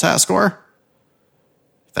shitty LSAT score?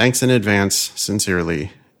 Thanks in advance.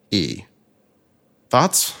 Sincerely, E.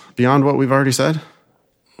 Thoughts beyond what we've already said?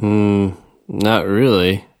 Not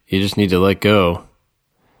really. You just need to let go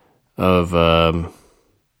of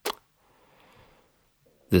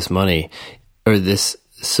this money, or this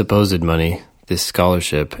supposed money, this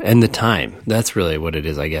scholarship, and the time. That's really what it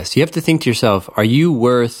is, I guess. You have to think to yourself, are you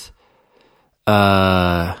worth,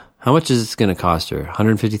 how much is this going to cost her?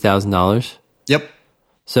 $150,000? Yep.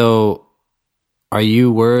 So are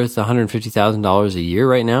you worth $150,000 a year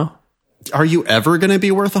right now? Are you ever going to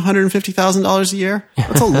be worth $150,000 a year?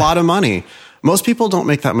 That's a lot of money. Most people don't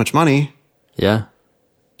make that much money. Yeah.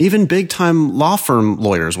 Even big time law firm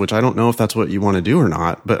lawyers, which I don't know if that's what you want to do or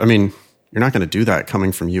not, but I mean, you're not going to do that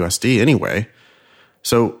coming from USD anyway.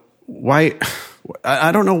 So why,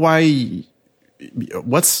 I don't know why,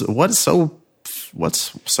 what's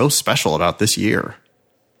so special about this year?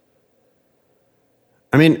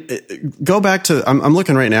 I mean, go back to, I'm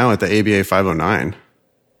looking right now at the ABA 509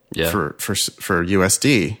 for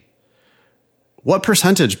USD. What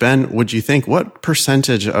percentage, Ben, would you think, what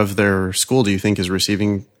percentage of their school do you think is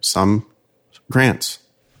receiving some grants?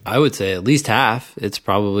 I would say at least half. It's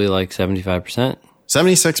probably like 75%.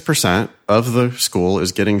 76% of the school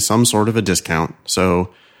is getting some sort of a discount.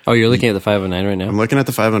 So Oh, you're looking at the 509 right now? I'm looking at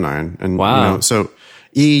the 509. And, wow. So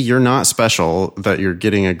you're not special that you're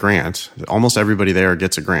getting a grant. Almost everybody there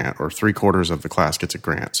gets a grant, or 3/4 of the class gets a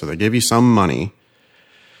grant. So they give you some money.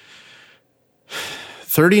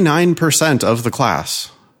 39% of the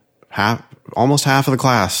class, almost half of the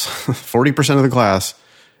class, 40% of the class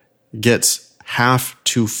gets half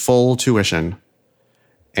to full tuition,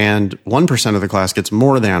 and 1% of the class gets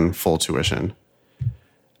more than full tuition.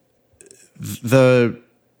 The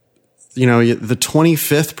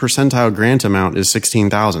 25th percentile grant amount is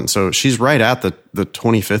 $16,000. So she's right at the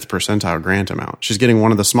 25th percentile grant amount. She's getting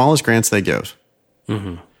one of the smallest grants they give.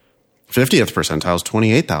 50th percentile is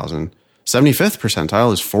 $28,000. 75th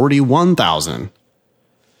percentile is $41,000.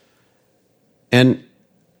 And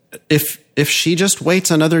if she just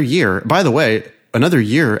waits another year, by the way, another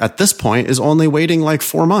year at this point is only waiting like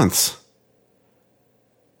 4 months.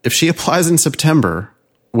 If she applies in September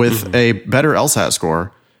with a better LSAT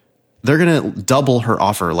score, they're going to double her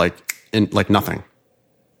offer like nothing.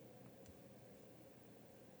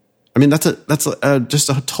 I mean, that's just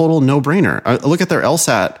a total no-brainer. Look at their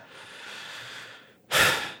LSAT.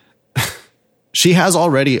 She has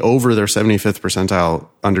already over their 75th percentile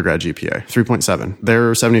undergrad GPA, 3.7.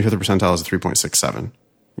 Their 75th percentile is a 3.67.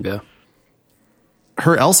 Yeah.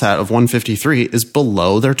 Her LSAT of 153 is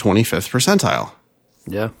below their 25th percentile.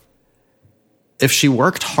 Yeah. If she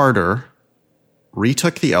worked harder,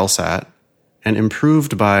 retook the LSAT, and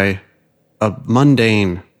improved by a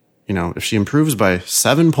mundane, if she improves by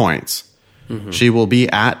 7 points, she will be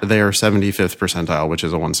at their 75th percentile, which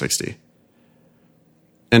is a 160.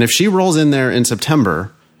 And if she rolls in there in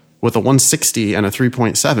September with a 160 and a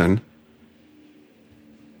 3.7,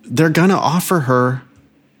 they're going to offer her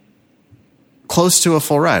close to a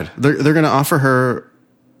full ride. They're going to offer her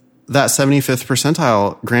that 75th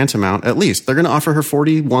percentile grant amount at least. They're going to offer her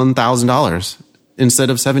 $41,000 instead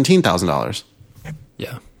of $17,000.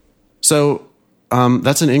 Yeah. So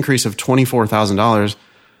that's an increase of $24,000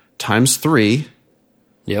 times 3.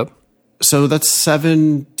 Yep. So that's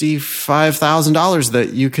 $75,000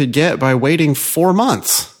 that you could get by waiting 4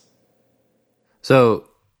 months. So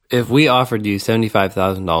if we offered you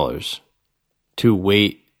 $75,000 to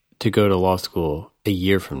wait to go to law school a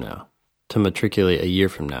year from now, to matriculate a year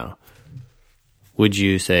from now, would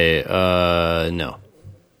you say, no?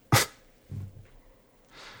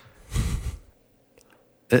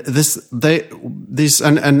 I'm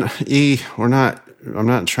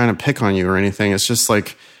not trying to pick on you or anything. It's just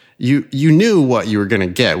like, you knew what you were going to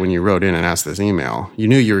get when you wrote in and asked this email. You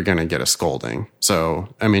knew you were going to get a scolding.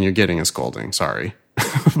 So, I mean, you're getting a scolding. Sorry.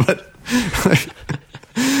 But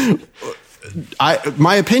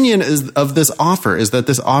my opinion of this offer is that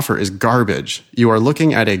this offer is garbage. You are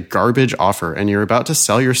looking at a garbage offer, and you're about to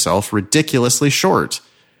sell yourself ridiculously short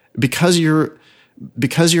because you're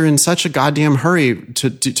in such a goddamn hurry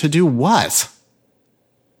to do what?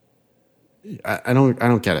 I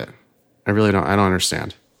don't get it. I really don't. I don't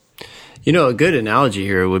understand. A good analogy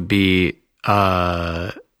here would be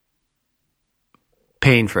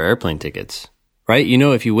paying for airplane tickets, right?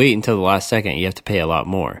 If you wait until the last second, you have to pay a lot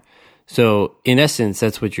more. So in essence,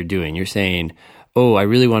 that's what you're doing. You're saying, oh, I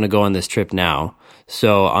really want to go on this trip now,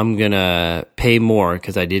 so I'm going to pay more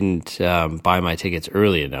because I didn't buy my tickets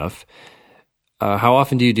early enough. How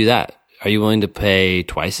often do you do that? Are you willing to pay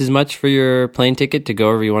twice as much for your plane ticket to go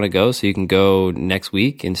wherever you want to go so you can go next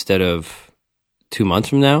week instead of 2 months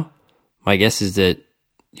from now? My guess is that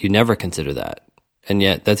you never consider that. And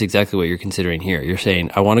yet that's exactly what you're considering here. You're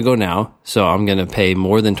saying, I want to go now, so I'm going to pay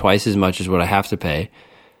more than twice as much as what I have to pay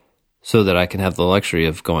so that I can have the luxury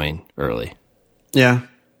of going early. Yeah.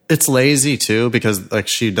 It's lazy too, because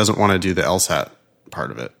she doesn't want to do the LSAT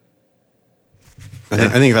part of it. I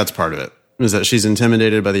think that's part of it, is that she's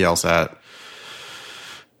intimidated by the LSAT.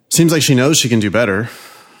 Seems like she knows she can do better.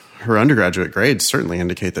 Her undergraduate grades certainly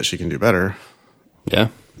indicate that she can do better. Yeah.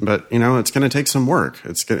 But, it's going to take some work.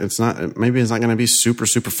 Maybe it's not going to be super,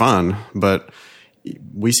 super fun, but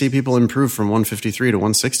we see people improve from 153 to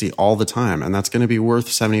 160 all the time. And that's going to be worth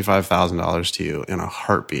 $75,000 to you in a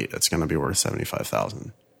heartbeat. It's going to be worth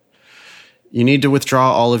 $75,000. You need to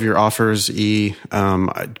withdraw all of your offers,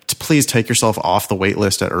 please take yourself off the wait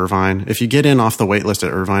list at Irvine. If you get in off the wait list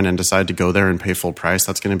at Irvine and decide to go there and pay full price,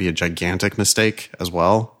 that's going to be a gigantic mistake as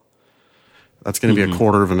well. That's going to be a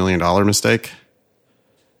 $250,000 mistake.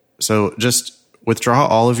 So just withdraw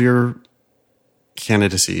all of your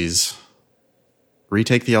candidacies,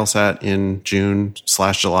 retake the LSAT in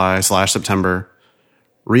June/July/September,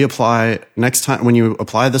 reapply next time. When you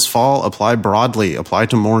apply this fall, apply broadly, apply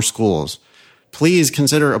to more schools. Please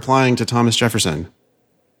consider applying to Thomas Jefferson,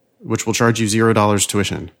 which will charge you $0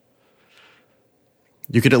 tuition.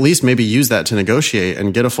 You could at least maybe use that to negotiate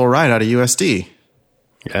and get a full ride out of USD.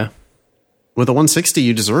 Yeah. With a 160,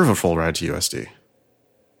 you deserve a full ride to USD.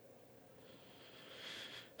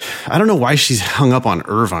 I don't know why she's hung up on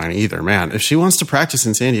Irvine either, man. If she wants to practice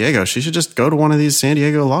in San Diego, she should just go to one of these San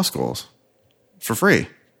Diego law schools for free.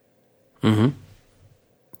 Mm-hmm.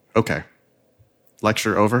 Okay.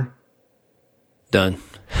 Lecture over? Done.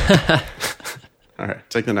 All right,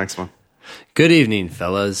 take the next one. Good evening,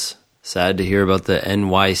 fellas. Sad to hear about the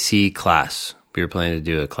NYC class. We were planning to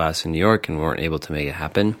do a class in New York and weren't able to make it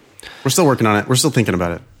happen. We're still working on it. We're still thinking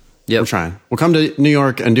about it. Yep. We're trying. We'll come to New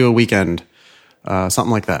York and do a weekend, something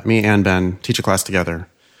like that. Me and Ben teach a class together.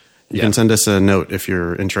 You can send us a note if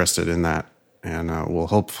you're interested in that, and we'll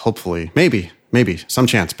hopefully, maybe, some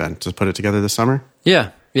chance, Ben, to put it together this summer. Yeah,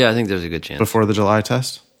 I think there's a good chance. Before the July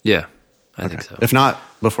test? Yeah, I think so. If not,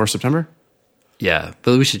 before September? Yeah,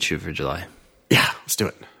 but we should shoot for July. Yeah, let's do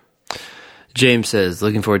it. James says,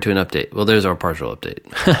 looking forward to an update. Well, there's our partial update.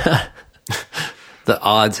 The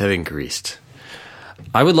odds have increased.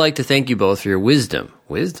 I would like to thank you both for your wisdom.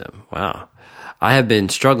 Wisdom? Wow. I have been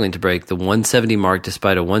struggling to break the 170 mark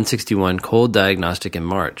despite a 161 cold diagnostic in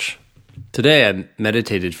March. Today, I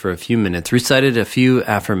meditated for a few minutes, recited a few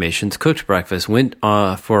affirmations, cooked breakfast, went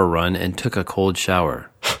for a run, and took a cold shower.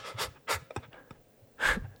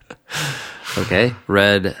 Okay.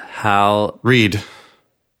 Read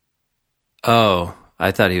Oh, I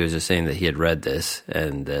thought he was just saying that he had read this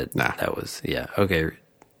and that was, yeah. Okay.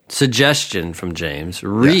 Suggestion from James.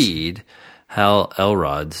 Read Hal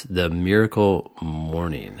Elrod's The Miracle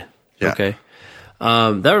Morning. Yeah. Okay.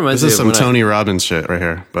 That reminds me This is of some Tony Robbins shit right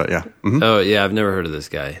here, but yeah. Mm-hmm. Oh, yeah, I've never heard of this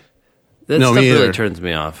guy. That No, stuff me really either. turns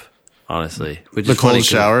me off, honestly. Which The is funny cold 'cause-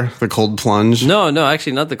 shower, the cold plunge. No,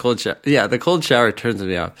 actually not the cold shower. Yeah, the cold shower turns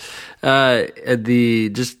me off.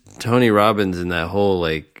 Just Tony Robbins and that whole,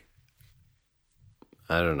 like,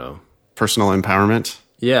 I don't know. Personal empowerment.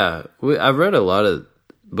 Yeah, I've read a lot of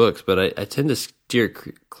books, but I tend to steer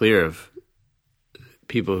clear of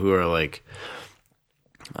people who are like,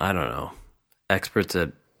 I don't know, experts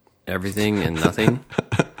at everything and nothing.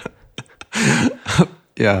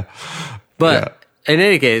 Yeah. But in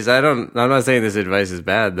any case, I'm not saying this advice is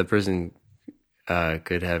bad. The person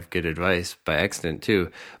could have good advice by accident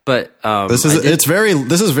too. But This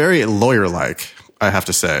is very lawyer-like, I have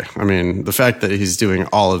to say. I mean, the fact that he's doing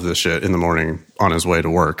all of this shit in the morning on his way to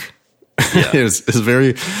work is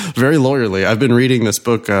very, very lawyerly. I've been reading this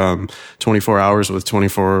book, 24 Hours with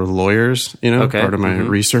 24 Lawyers, part of my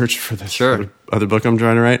research for this other book I'm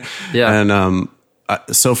trying to write. Yeah. And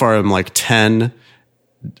so far I'm like 10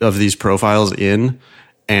 of these profiles in,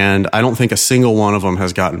 and I don't think a single one of them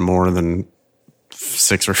has gotten more than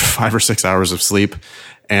 5 or 6 hours of sleep.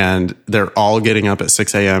 And they're all getting up at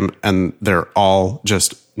 6 a.m. and they're all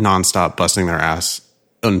just nonstop busting their ass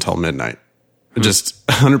until midnight. Just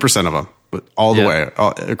 100% of them, all the way,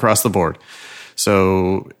 across the board.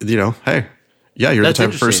 So, hey, yeah, you're That's the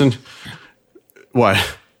type of person. Why?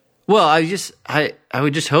 Well, I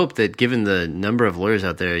would just hope that given the number of lawyers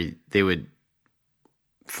out there, they would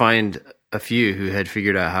find a few who had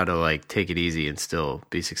figured out how to like take it easy and still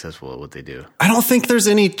be successful at what they do. I don't think there's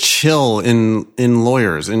any chill in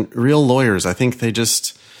lawyers, in real lawyers. I think they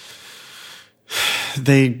just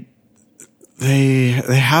they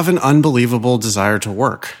have an unbelievable desire to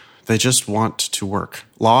work. They just want to work.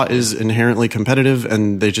 Law is inherently competitive,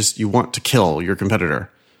 and you want to kill your competitor.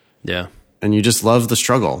 Yeah. And you just love the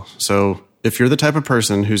struggle. So if you're the type of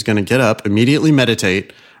person who's going to get up, immediately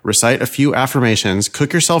meditate, recite a few affirmations,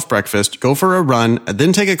 cook yourself breakfast, go for a run, and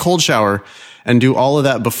then take a cold shower, and do all of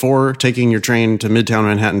that before taking your train to Midtown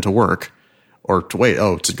Manhattan to work, or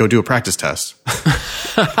to go do a practice test.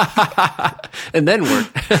 And then work.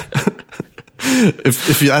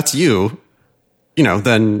 If that's you,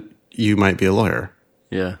 then you might be a lawyer.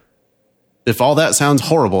 Yeah. If all that sounds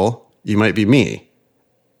horrible, you might be me,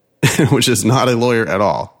 which is not a lawyer at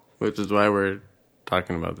all. Which is why we're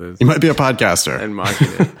talking about this. You might be a podcaster. And mocking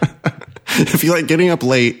it. If you like getting up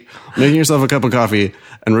late, making yourself a cup of coffee,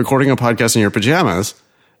 and recording a podcast in your pajamas,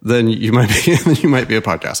 then you might be a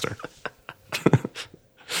podcaster.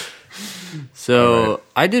 So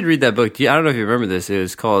I did read that book. I don't know if you remember this. It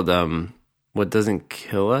was called What Doesn't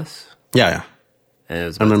Kill Us? Yeah. And it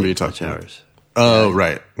was I remember you talking about hours. Oh,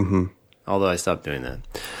 right. Mm-hmm. Although I stopped doing that.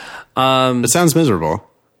 It sounds miserable.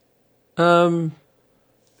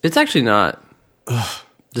 It's actually not.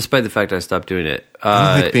 Despite the fact I stopped doing it.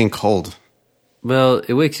 I don't like being cold. Well,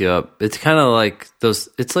 it wakes you up. It's kind of like those.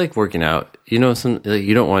 It's like working out. You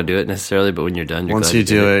don't want to do it necessarily, but when you're done, Once you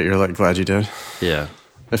do it, you're like glad you did. Yeah.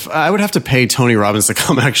 If I would have to pay Tony Robbins to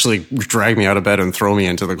come actually drag me out of bed and throw me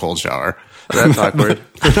into the cold shower. That's awkward.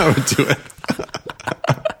 I would do it.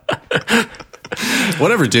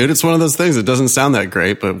 Whatever, dude. It's one of those things. It doesn't sound that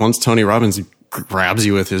great, but once Tony Robbins grabs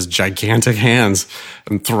you with his gigantic hands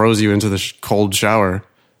and throws you into the cold shower,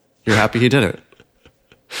 you're happy he did it.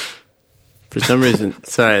 For some reason,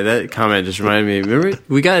 sorry, that comment just reminded me. Remember,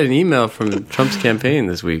 we got an email from Trump's campaign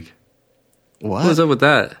this week. What? What was up with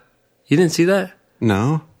that? You didn't see that?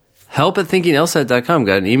 No. Help@thinkinglsat.com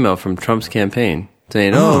got an email from Trump's campaign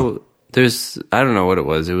saying, there's, I don't know what it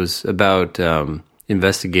was. It was about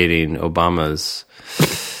investigating Obama's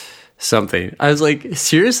something. I was like,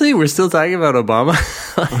 seriously? We're still talking about Obama?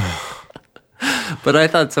 But I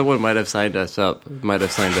thought someone might have signed us up,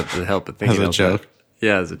 to help at Thinking As a LSAT. joke.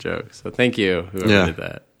 Yeah, as a joke. So thank you, whoever did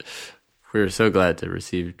that. We were so glad to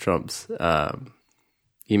receive Trump's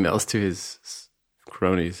emails to his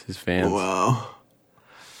cronies, his fans. Wow.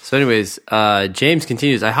 So anyways, James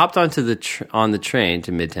continues, I hopped onto on the train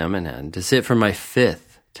to Midtown Manhattan to sit for my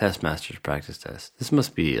 5th test master's practice test. This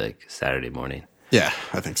must be like Saturday morning. Yeah,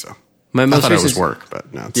 I think so. My I most thought recent it was work,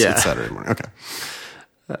 but no, it's Saturday morning.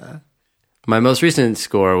 Okay. My most recent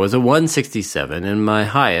score was a 167 and my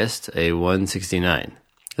highest a 169.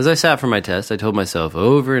 As I sat for my test, I told myself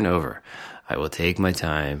over and over, I will take my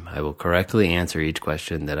time. I will correctly answer each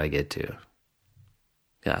question that I get to.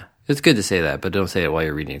 Yeah, it's good to say that, but don't say it while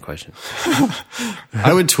you're reading a question.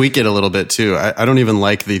 I would tweak it a little bit too. I don't even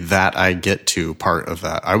like the that I get to part of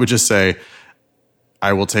that. I would just say,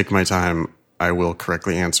 I will take my time. I will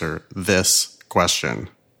correctly answer this question.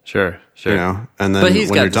 Sure. You know, and then when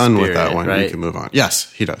you're done with that one, right? you can move on.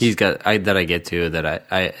 Yes, he does. He's got that I get to that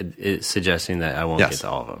it's suggesting that I won't get to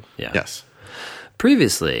all of them. Yeah. Yes.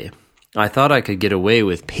 Previously, I thought I could get away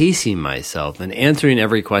with pacing myself and answering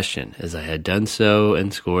every question, as I had done so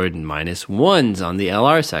and scored -1s on the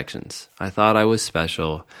LR sections. I thought I was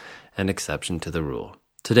special, an exception to the rule.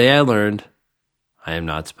 Today I learned I am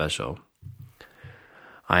not special.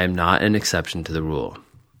 I am not an exception to the rule.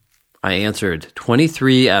 I answered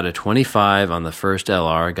 23 out of 25 on the first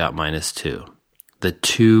LR, got -2. The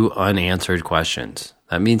 2 unanswered questions.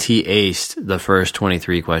 That means he aced the first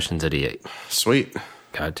 23 questions that he Sweet.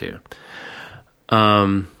 got to.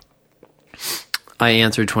 I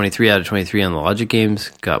answered 23 out of 23 on the logic games,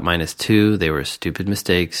 got -2. They were stupid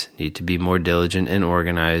mistakes. Need to be more diligent and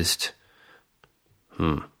organized.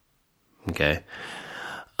 Okay.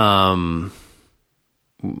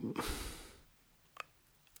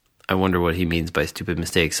 I wonder what he means by stupid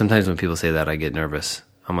mistakes. Sometimes when people say that, I get nervous.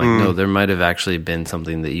 I'm like, no, there might have actually been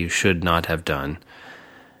something that you should not have done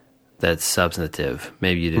that's substantive.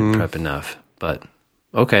 Maybe you didn't prep enough, but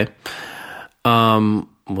okay.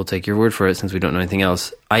 We'll take your word for it since we don't know anything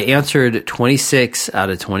else. I answered 26 out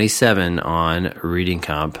of 27 on reading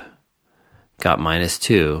comp, got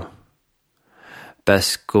 -2.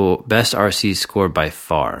 Best RC score by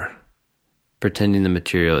far. Pretending the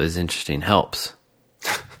material is interesting helps.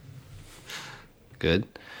 Good.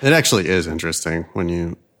 It actually is interesting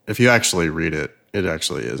if you actually read it. It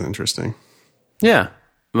actually is interesting. Yeah,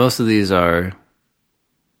 most of these are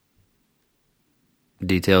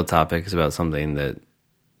detailed topics about something that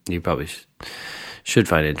you probably should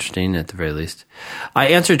find interesting at the very least. I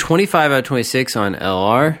answered 25 out of 26 on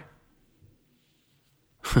LR.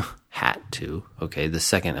 Had to. Okay, the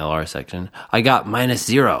second LR section. I got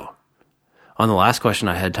 -0. On the last question,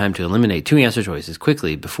 I had time to eliminate 2 answer choices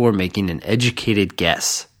quickly before making an educated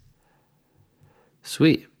guess.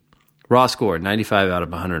 Sweet. Raw score, 95 out of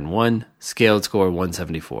 101. Scaled score,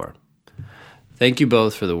 174. Thank you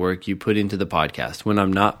both for the work you put into the podcast. When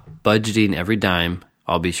I'm not budgeting every dime,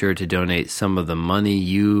 I'll be sure to donate some of the money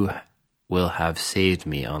you will have saved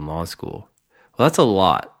me on law school. Well, that's a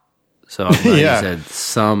lot. So I'm glad you said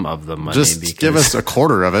some of the money. Just give us a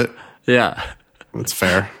quarter of it. Yeah. That's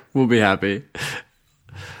fair. We'll be happy.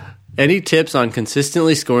 Any tips on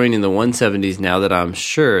consistently scoring in the 170s now that I'm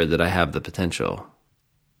sure that I have the potential?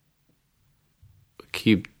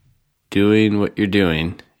 Keep doing what you're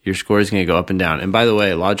doing. Your score is going to go up and down. And by the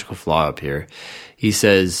way, logical flaw up here. He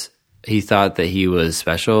says he thought that he was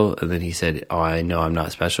special, and then he said, oh, I know I'm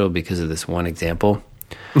not special because of this one example.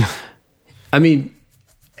 I mean,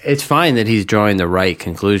 it's fine that he's drawing the right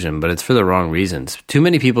conclusion, but it's for the wrong reasons. Too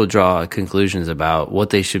many people draw conclusions about what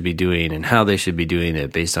they should be doing and how they should be doing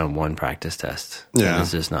it based on one practice test. Yeah. And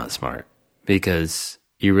it's just not smart because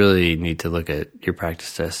you really need to look at your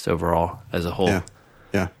practice test overall as a whole. Yeah.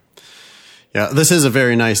 Yeah. Yeah. This is a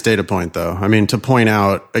very nice data point, though. I mean, to point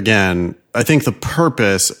out, again, I think the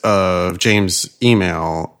purpose of James'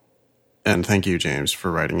 email, and thank you, James,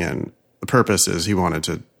 for writing in, the purpose is he wanted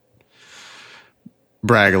to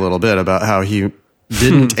brag a little bit about how he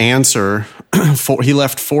didn't answer. He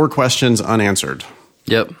left 4 questions unanswered.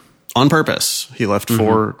 Yep. On purpose. He left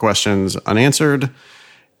 4 questions unanswered,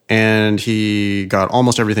 and he got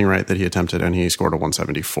almost everything right that he attempted, and he scored a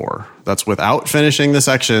 174. That's without finishing the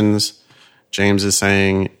sections. James is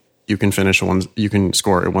saying you can you can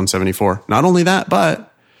score a 174. Not only that,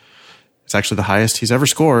 but it's actually the highest he's ever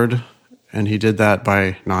scored, and he did that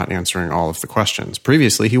by not answering all of the questions.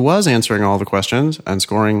 Previously, he was answering all the questions and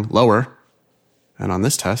scoring lower. And on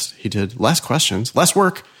this test, he did less questions, less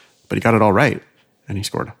work, but he got it all right, and he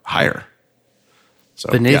scored higher. So,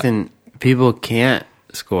 but Nathan, people can't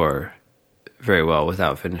score very well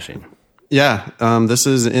without finishing. Yeah, this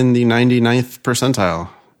is in the 99th percentile.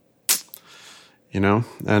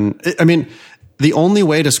 And I mean, the only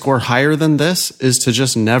way to score higher than this is to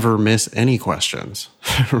just never miss any questions,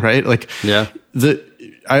 right? Like, yeah,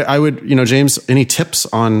 I would, James, any tips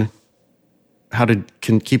on how to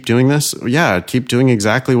keep doing this? Yeah, keep doing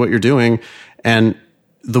exactly what you're doing. And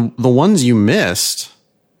the ones you missed,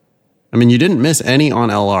 I mean, you didn't miss any on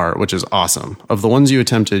LR, which is awesome. Of the ones you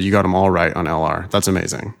attempted, you got them all right on LR. That's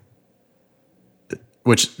amazing.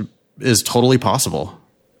 Which is totally possible.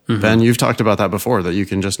 Mm-hmm. Ben, you've talked about that before, that you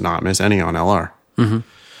can just not miss any on LR. Mm-hmm.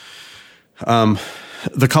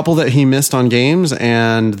 The couple that he missed on games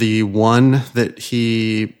and the one that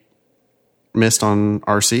he missed on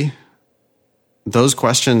RC, those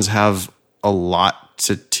questions have a lot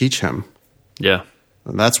to teach him. Yeah.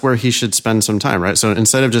 That's where he should spend some time, right? So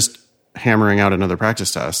instead of just hammering out another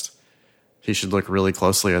practice test, he should look really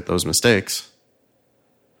closely at those mistakes.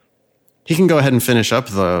 He can go ahead and finish up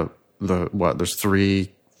there's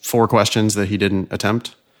 4 questions that he didn't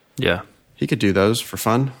attempt. Yeah. He could do those for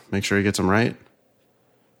fun, make sure he gets them right.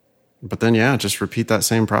 But then, yeah, just repeat that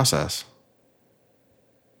same process.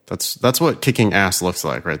 That's what kicking ass looks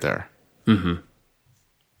like right there. Mm-hmm.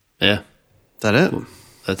 Yeah. Is that it?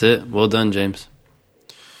 That's it. Well done, James.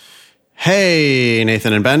 Hey,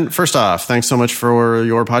 Nathan and Ben. First off, thanks so much for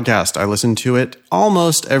your podcast. I listen to it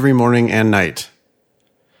almost every morning and night.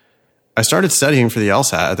 I started studying for the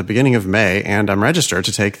LSAT at the beginning of May, and I'm registered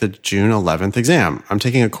to take the June 11th exam. I'm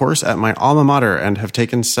taking a course at my alma mater and have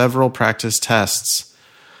taken several practice tests.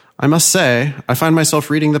 I must say, I find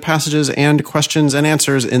myself reading the passages and questions and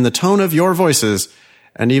answers in the tone of your voices,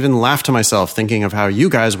 and even laugh to myself thinking of how you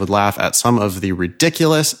guys would laugh at some of the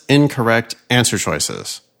ridiculous, incorrect answer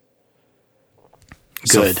choices. Good.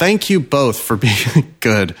 So thank you both for being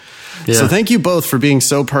good. Yeah. So thank you both for being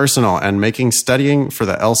so personal and making studying for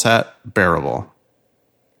the LSAT bearable.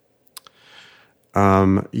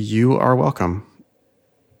 You are welcome.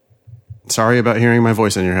 Sorry about hearing my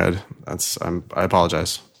voice in your head. I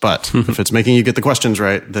apologize. But if it's making you get the questions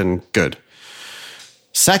right, then good.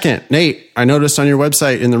 Second, Nate, I noticed on your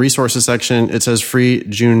website in the resources section, it says free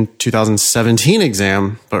June 2017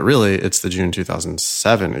 exam, but really it's the June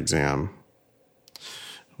 2007 exam.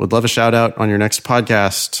 Would love a shout out on your next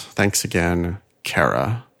podcast. Thanks again,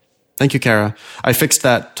 Kara. Thank you, Kara. I fixed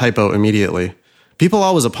that typo immediately. People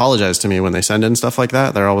always apologize to me when they send in stuff like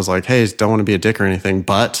that. They're always like, hey, don't want to be a dick or anything,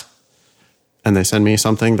 but, and they send me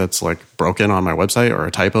something that's like broken on my website or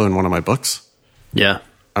a typo in one of my books. Yeah.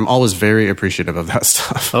 I'm always very appreciative of that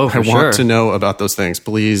stuff. Oh, for I sure. want to know about those things.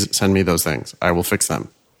 Please send me those things. I will fix them.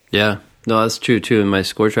 Yeah. No, that's true too. In my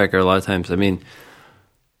score tracker, a lot of times, I mean,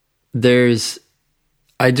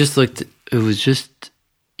 I just looked, it was just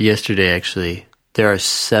yesterday actually, there are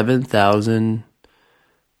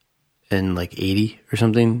 7,080 or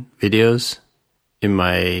something videos in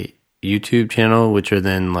my YouTube channel, which are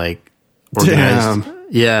then like organized. Damn.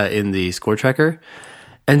 Yeah, in the score tracker.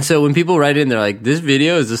 And so when people write in, they're like, this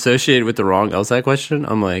video is associated with the wrong LSAT question.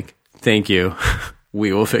 I'm like, thank you.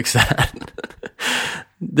 We will fix that.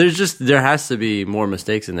 There has to be more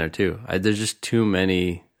mistakes in there too. There's just too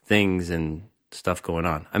many things and stuff going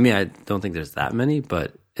on. I mean, I don't think there's that many,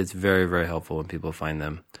 but it's very, very helpful when people find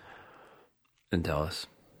them and tell us.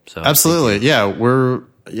 So absolutely. Yeah. We're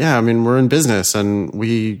in business and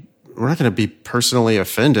we're not going to be personally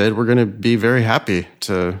offended. We're going to be very happy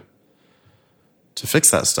to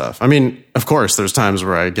fix that stuff. I mean, of course, there's times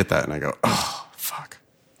where I get that and I go, oh, fuck.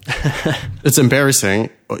 It's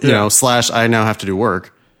embarrassing, you know, / I now have to do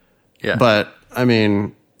work. Yeah. But I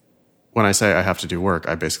mean, when I say I have to do work,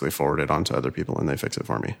 I basically forward it on to other people and they fix it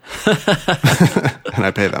for me. And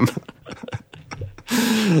I pay them.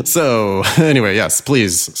 So anyway, yes,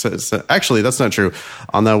 please. So actually, that's not true.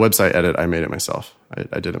 On the website edit, I made it myself.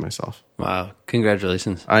 I did it myself. Wow.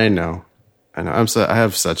 Congratulations. I know. I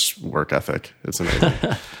have such work ethic. It's amazing.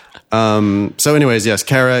 So anyways, yes,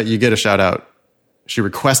 Kara, you get a shout out. She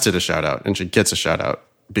requested a shout out and she gets a shout out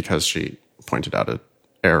because she pointed out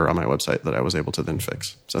error on my website that I was able to then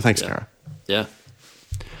fix. So thanks, Kara. Yeah.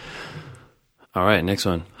 All right, next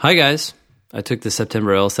one. Hi, guys. I took the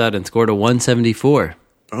September LSAT and scored a 174.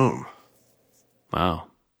 Boom. Wow.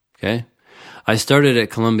 Okay. I started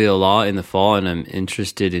at Columbia Law in the fall, and I'm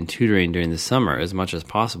interested in tutoring during the summer as much as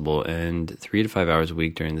possible and 3 to 5 hours a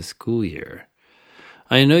week during the school year.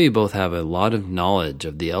 I know you both have a lot of knowledge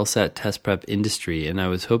of the LSAT test prep industry, and I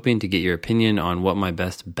was hoping to get your opinion on what my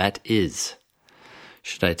best bet is.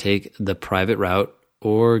 Should I take the private route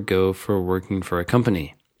or go for working for a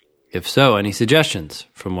company? If so, any suggestions?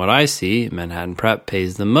 From what I see, Manhattan Prep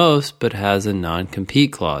pays the most but has a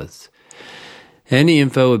non-compete clause. Any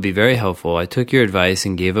info would be very helpful. I took your advice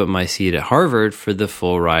and gave up my seat at Harvard for the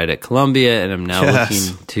full ride at Columbia, and I'm now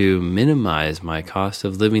looking to minimize my cost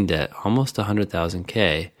of living debt, almost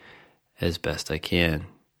 $100,000 as best I can.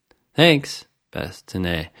 Thanks. Best,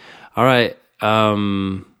 Tanae. All right.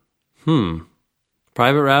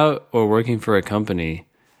 Private route or working for a company?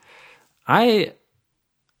 I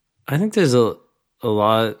think there's a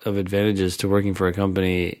lot of advantages to working for a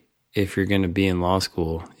company if you're going to be in law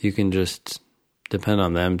school. You can just depend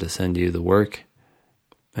on them to send you the work,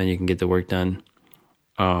 and you can get the work done,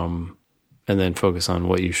 and then focus on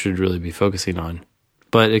what you should really be focusing on.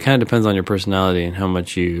 But it kind of depends on your personality and how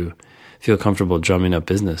much you feel comfortable drumming up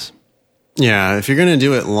business. Yeah, if you're going to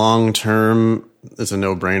do it long term, it's a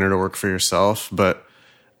no-brainer to work for yourself. But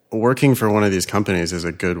working for one of these companies is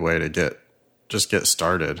a good way to get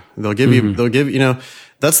started. They'll give you,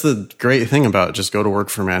 that's the great thing about just go to work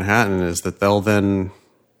for Manhattan is that they'll then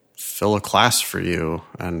fill a class for you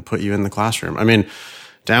and put you in the classroom. I mean,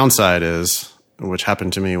 downside is, which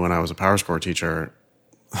happened to me when I was a PowerScore teacher,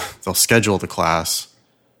 they'll schedule the class,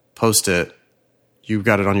 post it, you've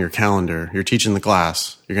got it on your calendar, you're teaching the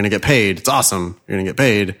class, you're going to get paid, it's awesome, you're going to get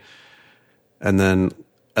paid, and then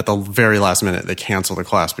at the very last minute, they cancel the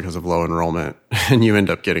class because of low enrollment, and you end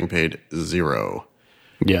up getting paid $0.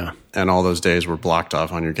 Yeah. And all those days were blocked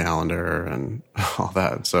off on your calendar and all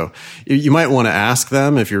that. So you might want to ask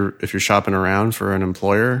them if you're shopping around for an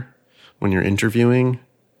employer when you're interviewing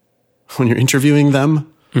them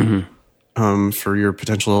for your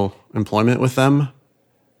potential employment with them.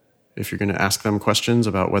 If you're going to ask them questions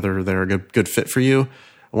about whether they're a good fit for you,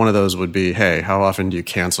 one of those would be, hey, how often do you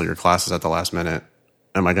cancel your classes at the last minute?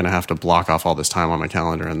 Am I going to have to block off all this time on my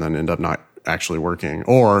calendar and then end up not actually working?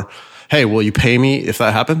 Or, hey, will you pay me if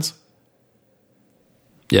that happens?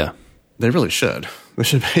 Yeah. They really should. They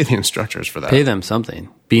should pay the instructors for that. Pay them something.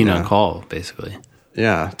 Being on call, basically.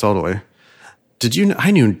 Yeah, totally.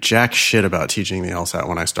 I knew jack shit about teaching the LSAT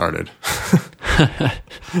when I started.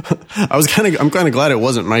 I'm kind of glad it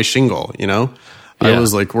wasn't my shingle, you know? Yeah. I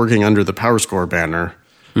was like working under the PowerScore banner,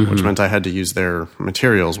 which meant I had to use their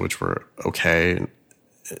materials, which were okay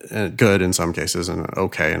and good in some cases and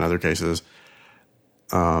okay in other cases.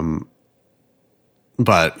 But,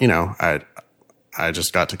 I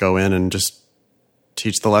just got to go in and just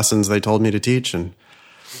teach the lessons they told me to teach and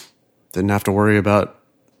didn't have to worry about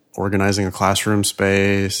organizing a classroom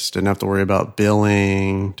space, didn't have to worry about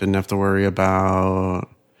billing, didn't have to worry about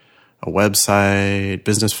a website,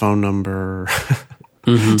 business phone number.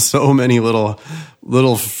 So many little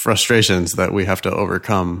frustrations that we have to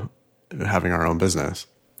overcome having our own business.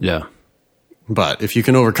 Yeah. But if you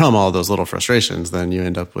can overcome all those little frustrations, then you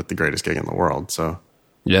end up with the greatest gig in the world. So,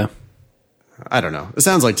 yeah. I don't know. It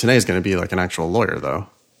sounds like Tanae's going to be like an actual lawyer, though.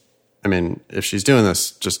 I mean, if she's doing this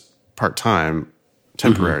just part-time,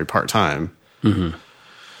 temporary part-time,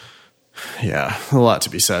 yeah, a lot to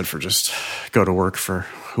be said for just go to work for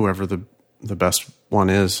whoever the best one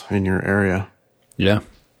is in your area. Yeah.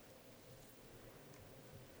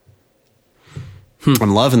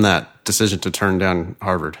 I'm loving that decision to turn down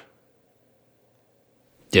Harvard.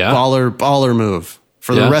 Yeah. Baller move.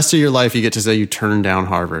 For the rest of your life, you get to say you turned down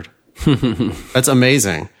Harvard. That's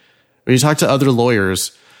amazing. When you talk to other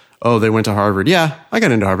lawyers, oh, they went to Harvard. Yeah, I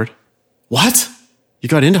got into Harvard. What? You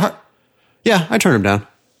got into Harvard? Yeah, I turned them down.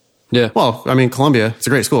 Yeah. Well, I mean, Columbia, it's a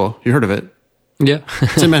great school. You heard of it. Yeah.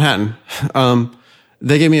 It's in Manhattan.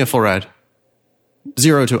 They gave me a full ride.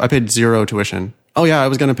 I paid zero tuition. Oh yeah, I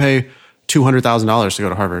was going to pay $200,000 to go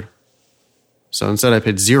to Harvard. So instead I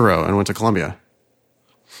paid zero and went to Columbia.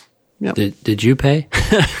 Yep. Did you pay?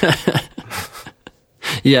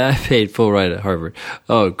 Yeah, I paid full ride at Harvard.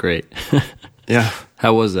 Oh, great. Yeah.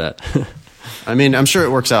 How was that? I mean, I'm sure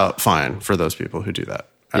it works out fine for those people who do that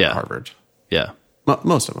at Harvard. Yeah.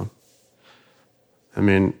 Most of them. I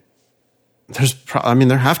mean,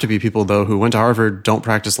 there have to be people, though, who went to Harvard, don't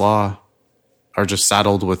practice law, are just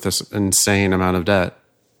saddled with this insane amount of debt.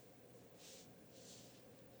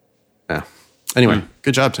 Yeah. Anyway,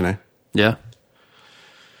 good job, Tanae. Yeah.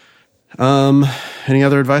 Any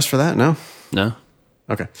other advice for that? No? No.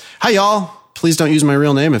 Okay. Hi, y'all. Please don't use my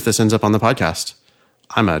real name if this ends up on the podcast.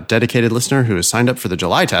 I'm a dedicated listener who has signed up for the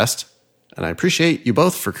July test, and I appreciate you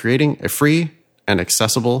both for creating a free and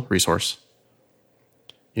accessible resource.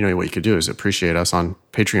 You know what you could do is appreciate us on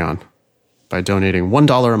Patreon by donating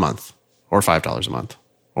 $1 a month, or $5 a month,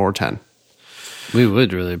 or $10. We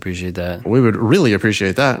would really appreciate that. We would really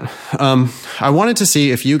appreciate that. I wanted to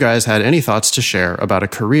see if you guys had any thoughts to share about a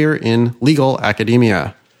career in legal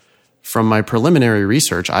academia. From my preliminary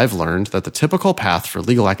research, I've learned that the typical path for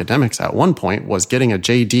legal academics at one point was getting a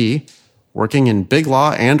JD, working in big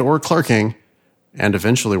law and or clerking, and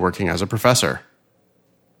eventually working as a professor.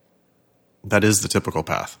 That is the typical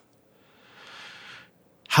path.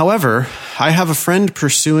 However, I have a friend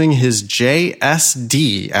pursuing his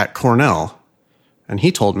JSD at Cornell, and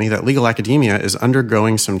he told me that legal academia is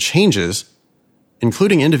undergoing some changes,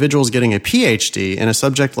 including individuals getting a PhD in a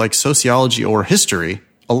subject like sociology or history,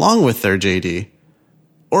 along with their JD,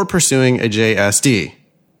 or pursuing a JSD.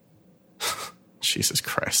 Jesus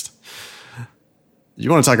Christ. You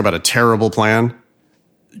want to talk about a terrible plan?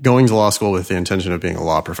 Going to law school with the intention of being a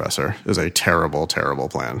law professor is a terrible, terrible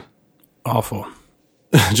plan. Awful.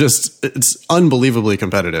 It's unbelievably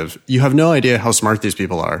competitive. You have no idea how smart these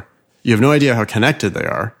people are. You have no idea how connected they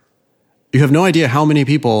are. You have no idea how many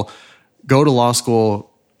people go to law school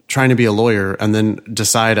trying to be a lawyer and then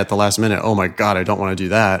decide at the last minute, oh my God, I don't want to do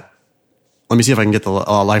that. Let me see if I can get the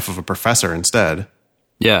life of a professor instead.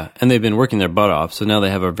 Yeah, and they've been working their butt off, so now they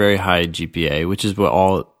have a very high GPA, which is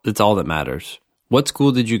it's all that matters. What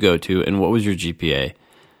school did you go to, and what was your GPA?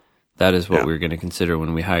 That is what we're going to consider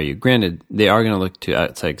when we hire you. Granted, they are going to look to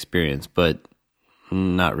outside experience, but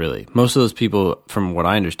not really. Most of those people, from what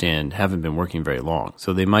I understand, haven't been working very long.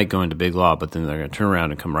 So they might go into big law, but then they're going to turn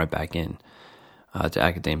around and come right back in to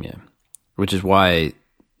academia, which is why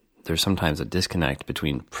there's sometimes a disconnect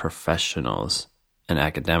between professionals and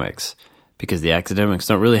academics, because the academics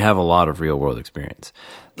don't really have a lot of real-world experience.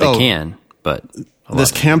 They can, but...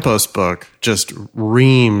 This Campos book just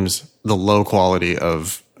reams the low quality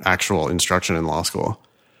of actual instruction in law school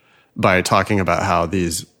by talking about how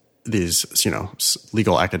these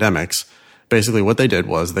legal academics, basically what they did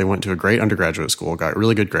was they went to a great undergraduate school, got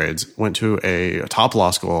really good grades, went to a top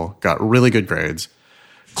law school, got really good grades,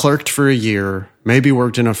 clerked for a year, maybe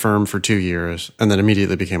worked in a firm for 2 years, and then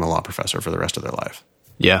immediately became a law professor for the rest of their life.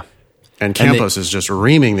 Yeah. And Campos is just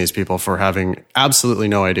reaming these people for having absolutely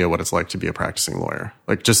no idea what it's like to be a practicing lawyer.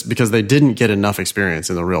 Like, just because they didn't get enough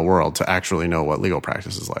experience in the real world to actually know what legal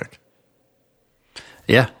practice is like.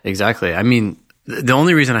 Yeah, exactly. I mean, the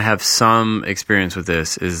only reason I have some experience with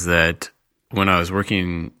this is that when I was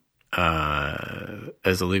working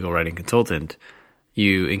as a legal writing consultant,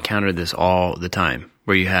 you encounter this all the time,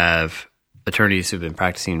 where you have attorneys who've been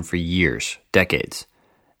practicing for years, decades,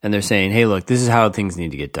 and they're saying, hey, look, this is how things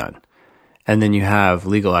need to get done. And then you have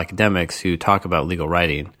legal academics who talk about legal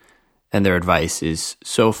writing, and their advice is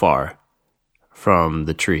so far from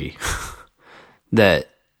the tree that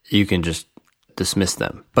you can just dismiss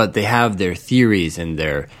them. But they have their theories and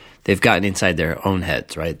they've gotten inside their own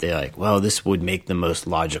heads, right? They're like, well, this would make the most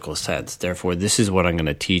logical sense. Therefore, this is what I'm going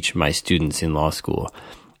to teach my students in law school.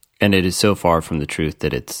 And it is so far from the truth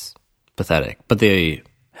that it's pathetic. But they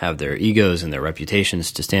have their egos and their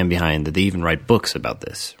reputations to stand behind, that they even write books about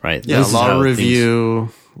this, right? Yeah, law review,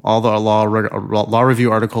 all the law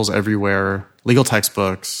review articles everywhere, legal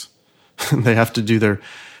textbooks. They have to do their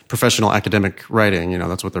professional academic writing.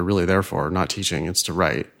 That's what they're really there for, not teaching. It's to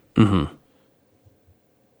write. Mm-hmm.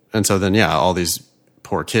 And so then, all these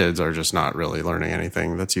poor kids are just not really learning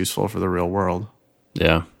anything that's useful for the real world.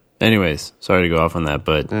 Yeah. Anyways, sorry to go off on that,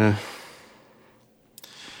 but I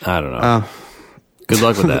don't know. Good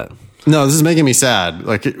luck with that. No, this is making me sad.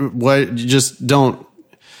 Like, what? You just don't.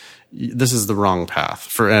 This is the wrong path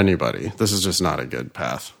for anybody. This is just not a good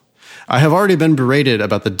path. I have already been berated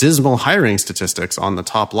about the dismal hiring statistics on the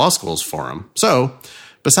top law schools forum. So,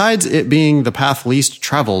 besides it being the path least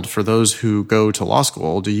traveled for those who go to law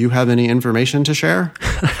school, do you have any information to share?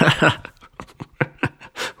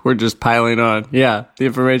 We're just piling on. Yeah, the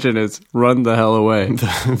information is run the hell away.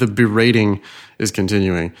 The berating is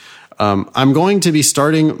continuing. I'm going to be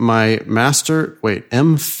starting my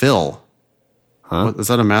MPhil. Huh? What, is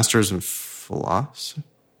that a master's in philosophy?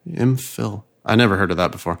 MPhil. I never heard of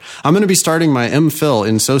that before. I'm going to be starting my MPhil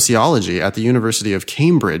in sociology at the University of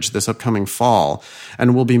Cambridge this upcoming fall,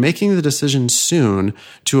 and will be making the decision soon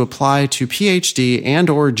to apply to PhD and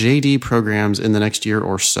or JD programs in the next year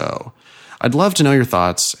or so. I'd love to know your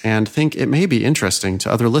thoughts and think it may be interesting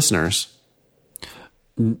to other listeners.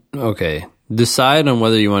 Okay. Decide on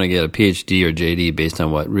whether you want to get a PhD or JD based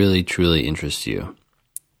on what really, truly interests you.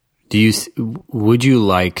 Would you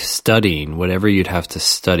like studying whatever you'd have to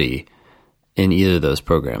study in either of those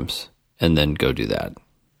programs and then go do that?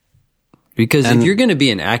 Because if you're going to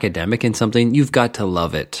be an academic in something, you've got to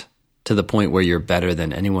love it to the point where you're better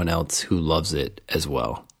than anyone else who loves it as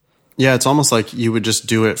well. Yeah, it's almost like you would just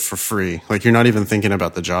do it for free. Like you're not even thinking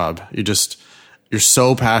about the job. You're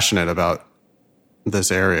so passionate about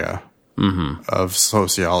this area of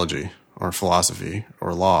sociology or philosophy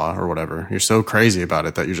or law or whatever. You're so crazy about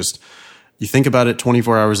it that you think about it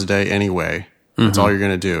 24 hours a day anyway. That's all you're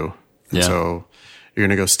going to do. And so you're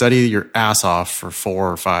going to go study your ass off for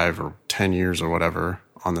 4 or 5 or 10 years or whatever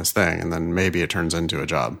on this thing. And then maybe it turns into a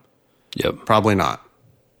job. Yep. Probably not,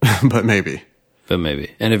 but maybe. But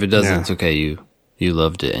maybe. And if it doesn't, it's okay. You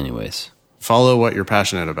loved it anyways. Follow what you're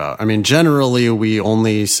passionate about. I mean, generally we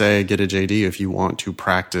only say get a JD if you want to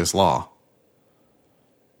practice law.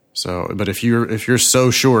 So, but if you're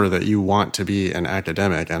so sure that you want to be an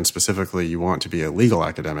academic and specifically you want to be a legal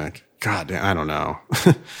academic, God damn, I don't know.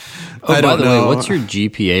 By the way, what's your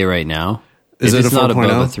GPA right now? Is if it it's a 4.0? not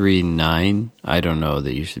above a 3.9, I don't know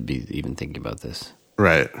that you should be even thinking about this.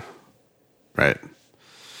 Right.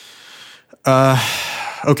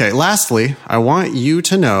 Okay, lastly, I want you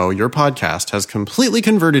to know your podcast has completely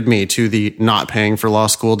converted me to the not paying for law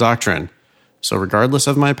school doctrine. So regardless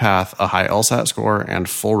of my path, a high LSAT score and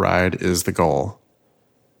full ride is the goal.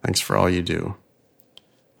 Thanks for all you do.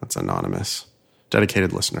 That's anonymous.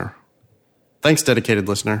 Dedicated listener. Thanks, dedicated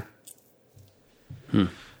listener. Good.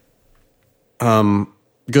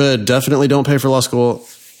 Definitely don't pay for law school.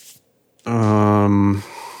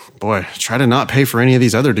 Boy, try to not pay for any of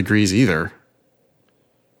these other degrees either.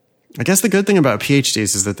 I guess the good thing about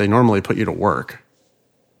PhDs is that they normally put you to work.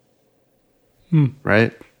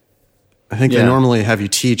 Right? I think they normally have you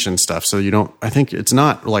teach and stuff, so I think it's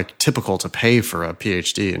not like typical to pay for a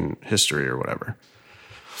PhD in history or whatever.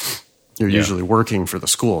 You're usually working for the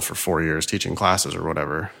school for 4 years, teaching classes or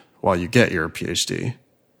whatever, while you get your PhD.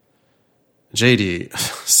 JD,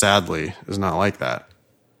 sadly, is not like that.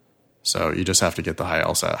 So you just have to get the high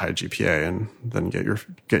LSAT, high GPA, and then get your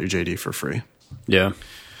JD for free. Yeah.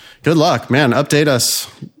 Good luck, man. Update us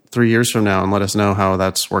 3 years from now and let us know how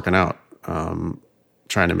that's working out.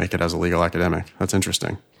 Trying to make it as a legal academic. That's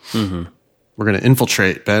interesting. We're going to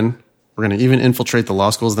infiltrate, Ben. We're going to even infiltrate the law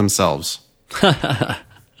schools themselves.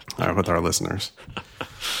 With our listeners.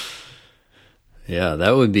 Yeah,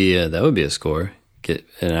 that would be a score. Get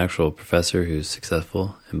an actual professor who's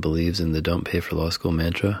successful and believes in the don't pay for law school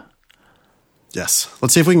mantra. Yes.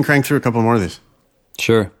 Let's see if we can crank through a couple more of these.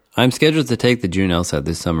 Sure. I'm scheduled to take the June LSAT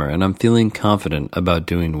this summer, and I'm feeling confident about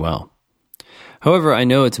doing well. However, I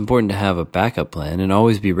know it's important to have a backup plan and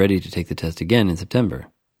always be ready to take the test again in September.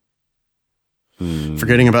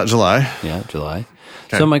 Forgetting about July. Yeah, July.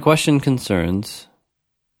 Okay. So my question concerns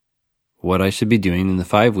what I should be doing in the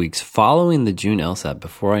 5 weeks following the June LSAT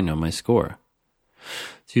before I know my score.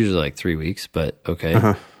 It's usually like 3 weeks, but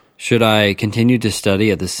okay. Should I continue to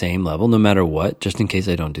study at the same level no matter what, just in case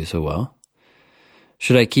I don't do so well?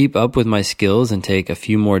 Should I keep up with my skills and take a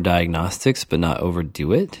few more diagnostics but not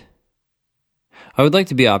overdo it? I would like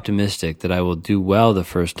to be optimistic that I will do well the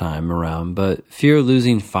first time around, but fear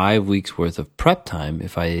losing 5 weeks worth of prep time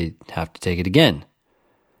if I have to take it again.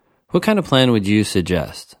 What kind of plan would you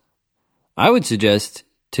suggest? I would suggest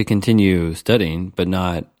to continue studying, but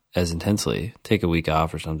not as intensely. Take a week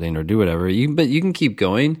off or something, or do whatever. But you can keep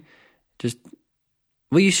going.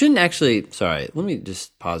 You shouldn't actually, sorry, let me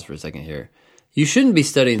just pause for a second here. You shouldn't be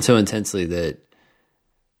studying so intensely that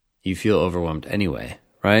you feel overwhelmed anyway,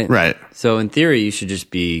 right? Right. So in theory, you should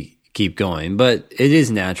just keep going. But it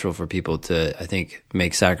is natural for people to, I think,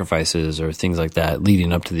 make sacrifices or things like that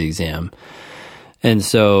leading up to the exam. And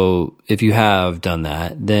so if you have done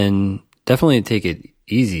that, then definitely take it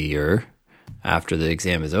easier after the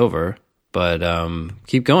exam is over. But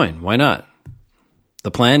keep going. Why not?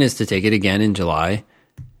 The plan is to take it again in July,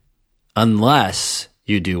 unless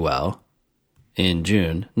you do well in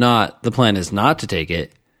June. The plan is not to take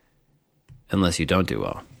it unless you don't do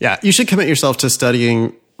well. Yeah, you should commit yourself to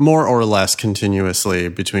studying more or less continuously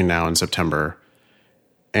between now and September,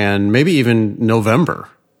 and maybe even November.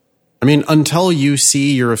 I mean, until you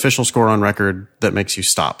see your official score on record that makes you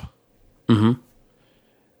stop. Mm-hmm.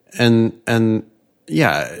 And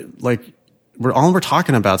yeah, like all we're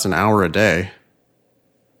talking about is an hour a day.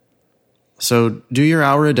 So do your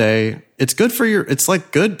hour a day. It's good for it's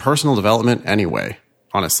like good personal development anyway,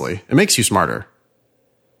 honestly. It makes you smarter.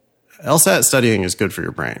 LSAT studying is good for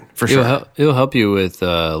your brain, for sure. It'll help you with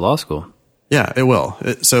law school. Yeah, it will.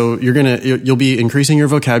 So you'll be increasing your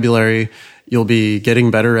vocabulary. You'll be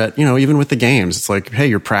getting better at, even with the games. It's like, hey,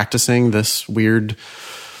 you're practicing this weird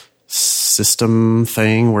system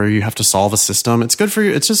thing where you have to solve a system. It's good for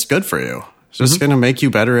you. It's just good for you. It's just going to make you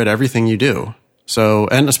better at everything you do. So,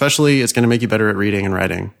 and especially it's going to make you better at reading and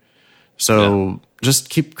writing. So just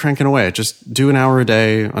keep cranking away. Just do an hour a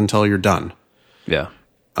day until you're done. Yeah.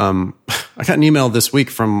 I got an email this week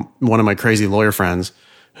from one of my crazy lawyer friends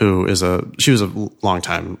who she was a long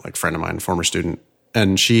time friend of mine, former student.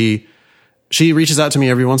 And she reaches out to me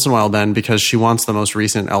every once in a while, Ben, because she wants the most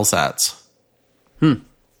recent LSATs.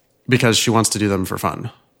 Because she wants to do them for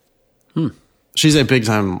fun. She's a big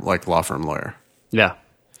time law firm lawyer. Yeah.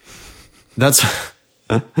 That's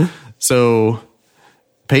so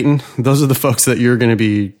Peyton, those are the folks that you're going to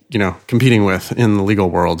be, competing with in the legal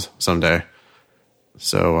world someday.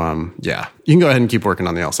 So, yeah, you can go ahead and keep working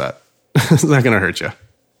on the LSAT. It's not going to hurt you.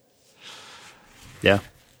 Yeah.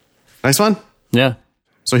 Nice one. Yeah.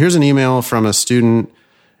 So here's an email from a student,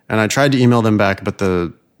 and I tried to email them back, but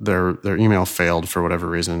their email failed for whatever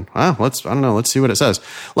reason. Let's see what it says.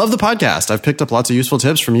 Love the podcast. I've picked up lots of useful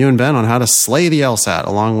tips from you and Ben on how to slay the LSAT,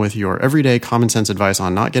 along with your everyday common sense advice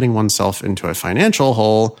on not getting oneself into a financial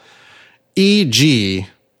hole, e.g.,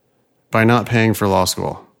 by not paying for law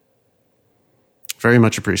school. Very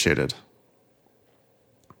much appreciated.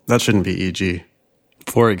 That shouldn't be e.g.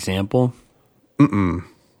 For example?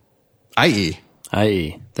 I.e.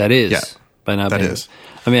 That is. Yeah, by not that paying. is.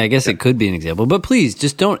 I mean, I guess it could be an example, but please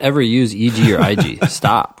just don't ever use EG or IG.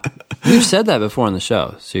 Stop. We've said that before on the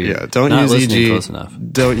show. So you're don't not use listening EG. close enough.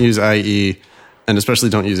 Don't use IE, and especially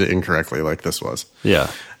don't use it incorrectly like this was.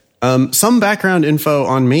 Yeah. Some background info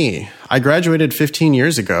on me. I graduated 15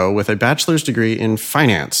 years ago with a bachelor's degree in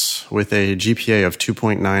finance with a GPA of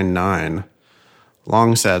 2.99.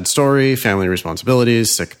 Long, sad story, family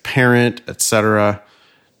responsibilities, sick parent, etc.,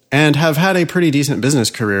 and have had a pretty decent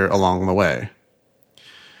business career along the way.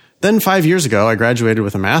 Then 5 years ago, I graduated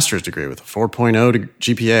with a master's degree with a 4.0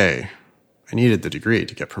 GPA. I needed the degree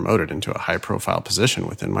to get promoted into a high-profile position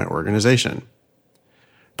within my organization.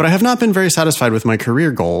 But I have not been very satisfied with my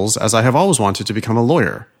career goals, as I have always wanted to become a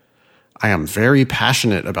lawyer. I am very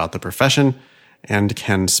passionate about the profession and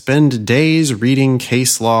can spend days reading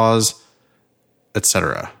case laws,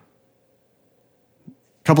 etc.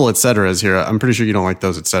 Couple et ceteras here. I'm pretty sure you don't like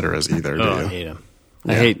those et ceteras either, do you? I hate them.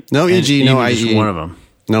 I hate no EG, no IE. Just one of them.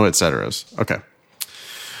 No et ceteras. Okay.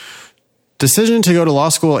 Decision to go to law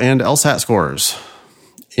school and LSAT scores.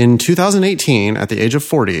 In 2018, at the age of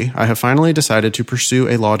 40, I have finally decided to pursue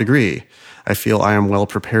a law degree. I feel I am well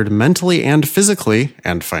prepared mentally and physically,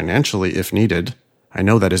 and financially if needed. I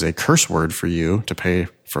know that is a curse word for you to pay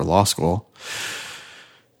for law school.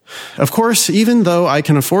 Of course, even though I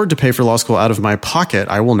can afford to pay for law school out of my pocket,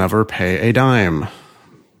 I will never pay a dime.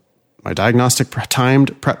 My diagnostic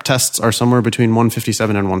timed prep tests are somewhere between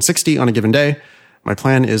 157 and 160 on a given day. My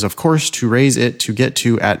plan is, of course, to raise it to get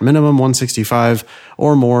to at minimum 165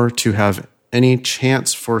 or more to have any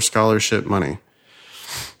chance for scholarship money.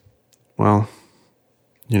 Well,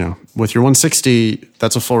 with your 160,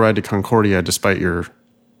 that's a full ride to Concordia despite your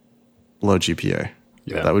low GPA.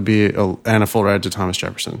 Yeah. That would be and a full ride to Thomas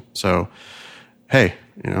Jefferson. So, hey,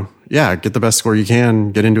 get the best score you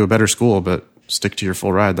can, get into a better school, but stick to your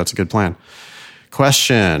full ride. That's a good plan.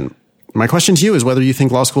 Question. My question to you is whether you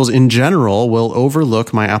think law schools in general will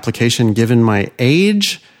overlook my application given my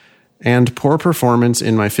age and poor performance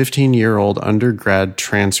in my 15-year-old undergrad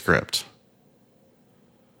transcript.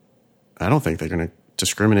 I don't think they're going to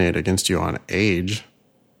discriminate against you on age.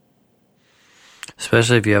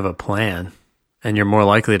 Especially if you have a plan. And you're more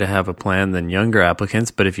likely to have a plan than younger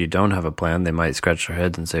applicants. But if you don't have a plan, they might scratch their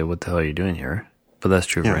heads and say, what the hell are you doing here? But that's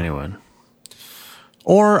true for anyone.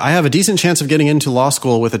 Or I have a decent chance of getting into law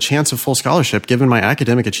school with a chance of full scholarship given my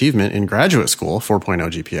academic achievement in graduate school, 4.0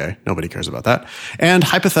 GPA. Nobody cares about that. And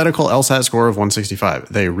hypothetical LSAT score of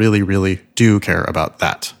 165. They really, really do care about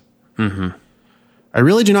that. Mm-hmm. I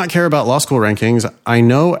really do not care about law school rankings. I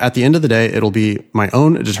know at the end of the day, it'll be my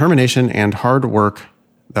own determination and hard work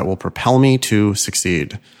that will propel me to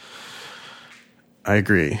succeed. I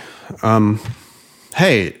agree.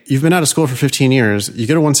 Hey, you've been out of school for 15 years. You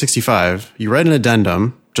get a 165. You write an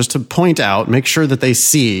addendum just to point out, make sure that they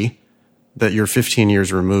see that you're 15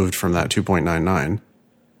 years removed from that 2.99.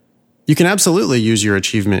 You can absolutely use your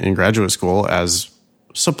achievement in graduate school as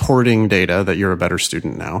supporting data that you're a better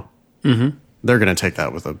student now. Mm-hmm. They're going to take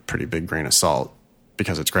that with a pretty big grain of salt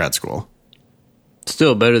because it's grad school.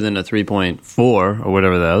 Still better than a 3.4 or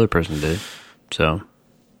whatever the other person did. So,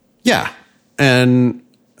 yeah. And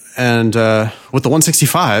with the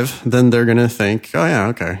 165, then they're going to think, oh yeah,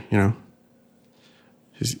 okay,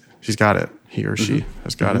 He's got it. He or she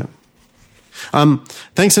has got it.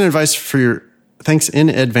 Thanks in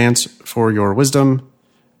advance for your wisdom.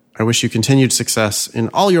 I wish you continued success in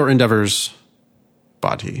all your endeavors,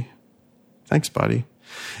 Badi. Thanks, Badi.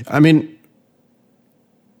 I mean,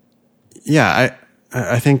 yeah,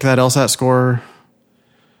 I think that LSAT score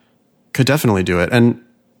could definitely do it. And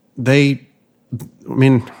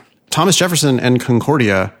Thomas Jefferson and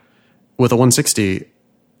Concordia with a 160,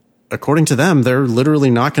 according to them, they're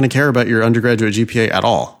literally not going to care about your undergraduate GPA at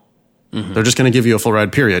all. They're just going to give you a full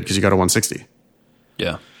ride period because you got a 160.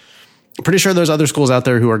 Yeah. I'm pretty sure there's other schools out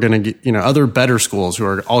there who are going to get, other better schools who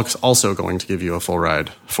are also going to give you a full ride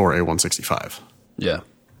for a 165. Yeah.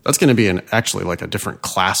 That's going to be actually like a different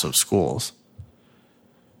class of schools.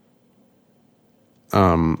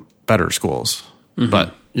 Better schools.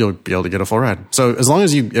 But you'll be able to get a full ride. So as long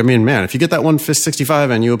as if you get that 165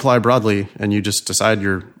 and you apply broadly and you just decide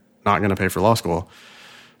you're not going to pay for law school,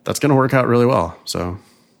 that's going to work out really well. So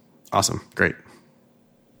awesome. Great.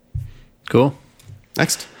 Cool.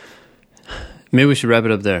 Next. Maybe we should wrap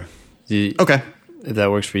it up there. Okay. If that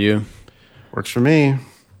works for you. Works for me.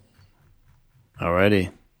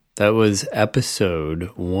 Alrighty. That was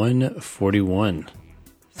episode 141.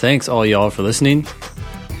 Thanks all y'all for listening.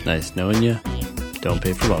 Nice knowing you. Don't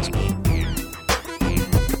pay for law school.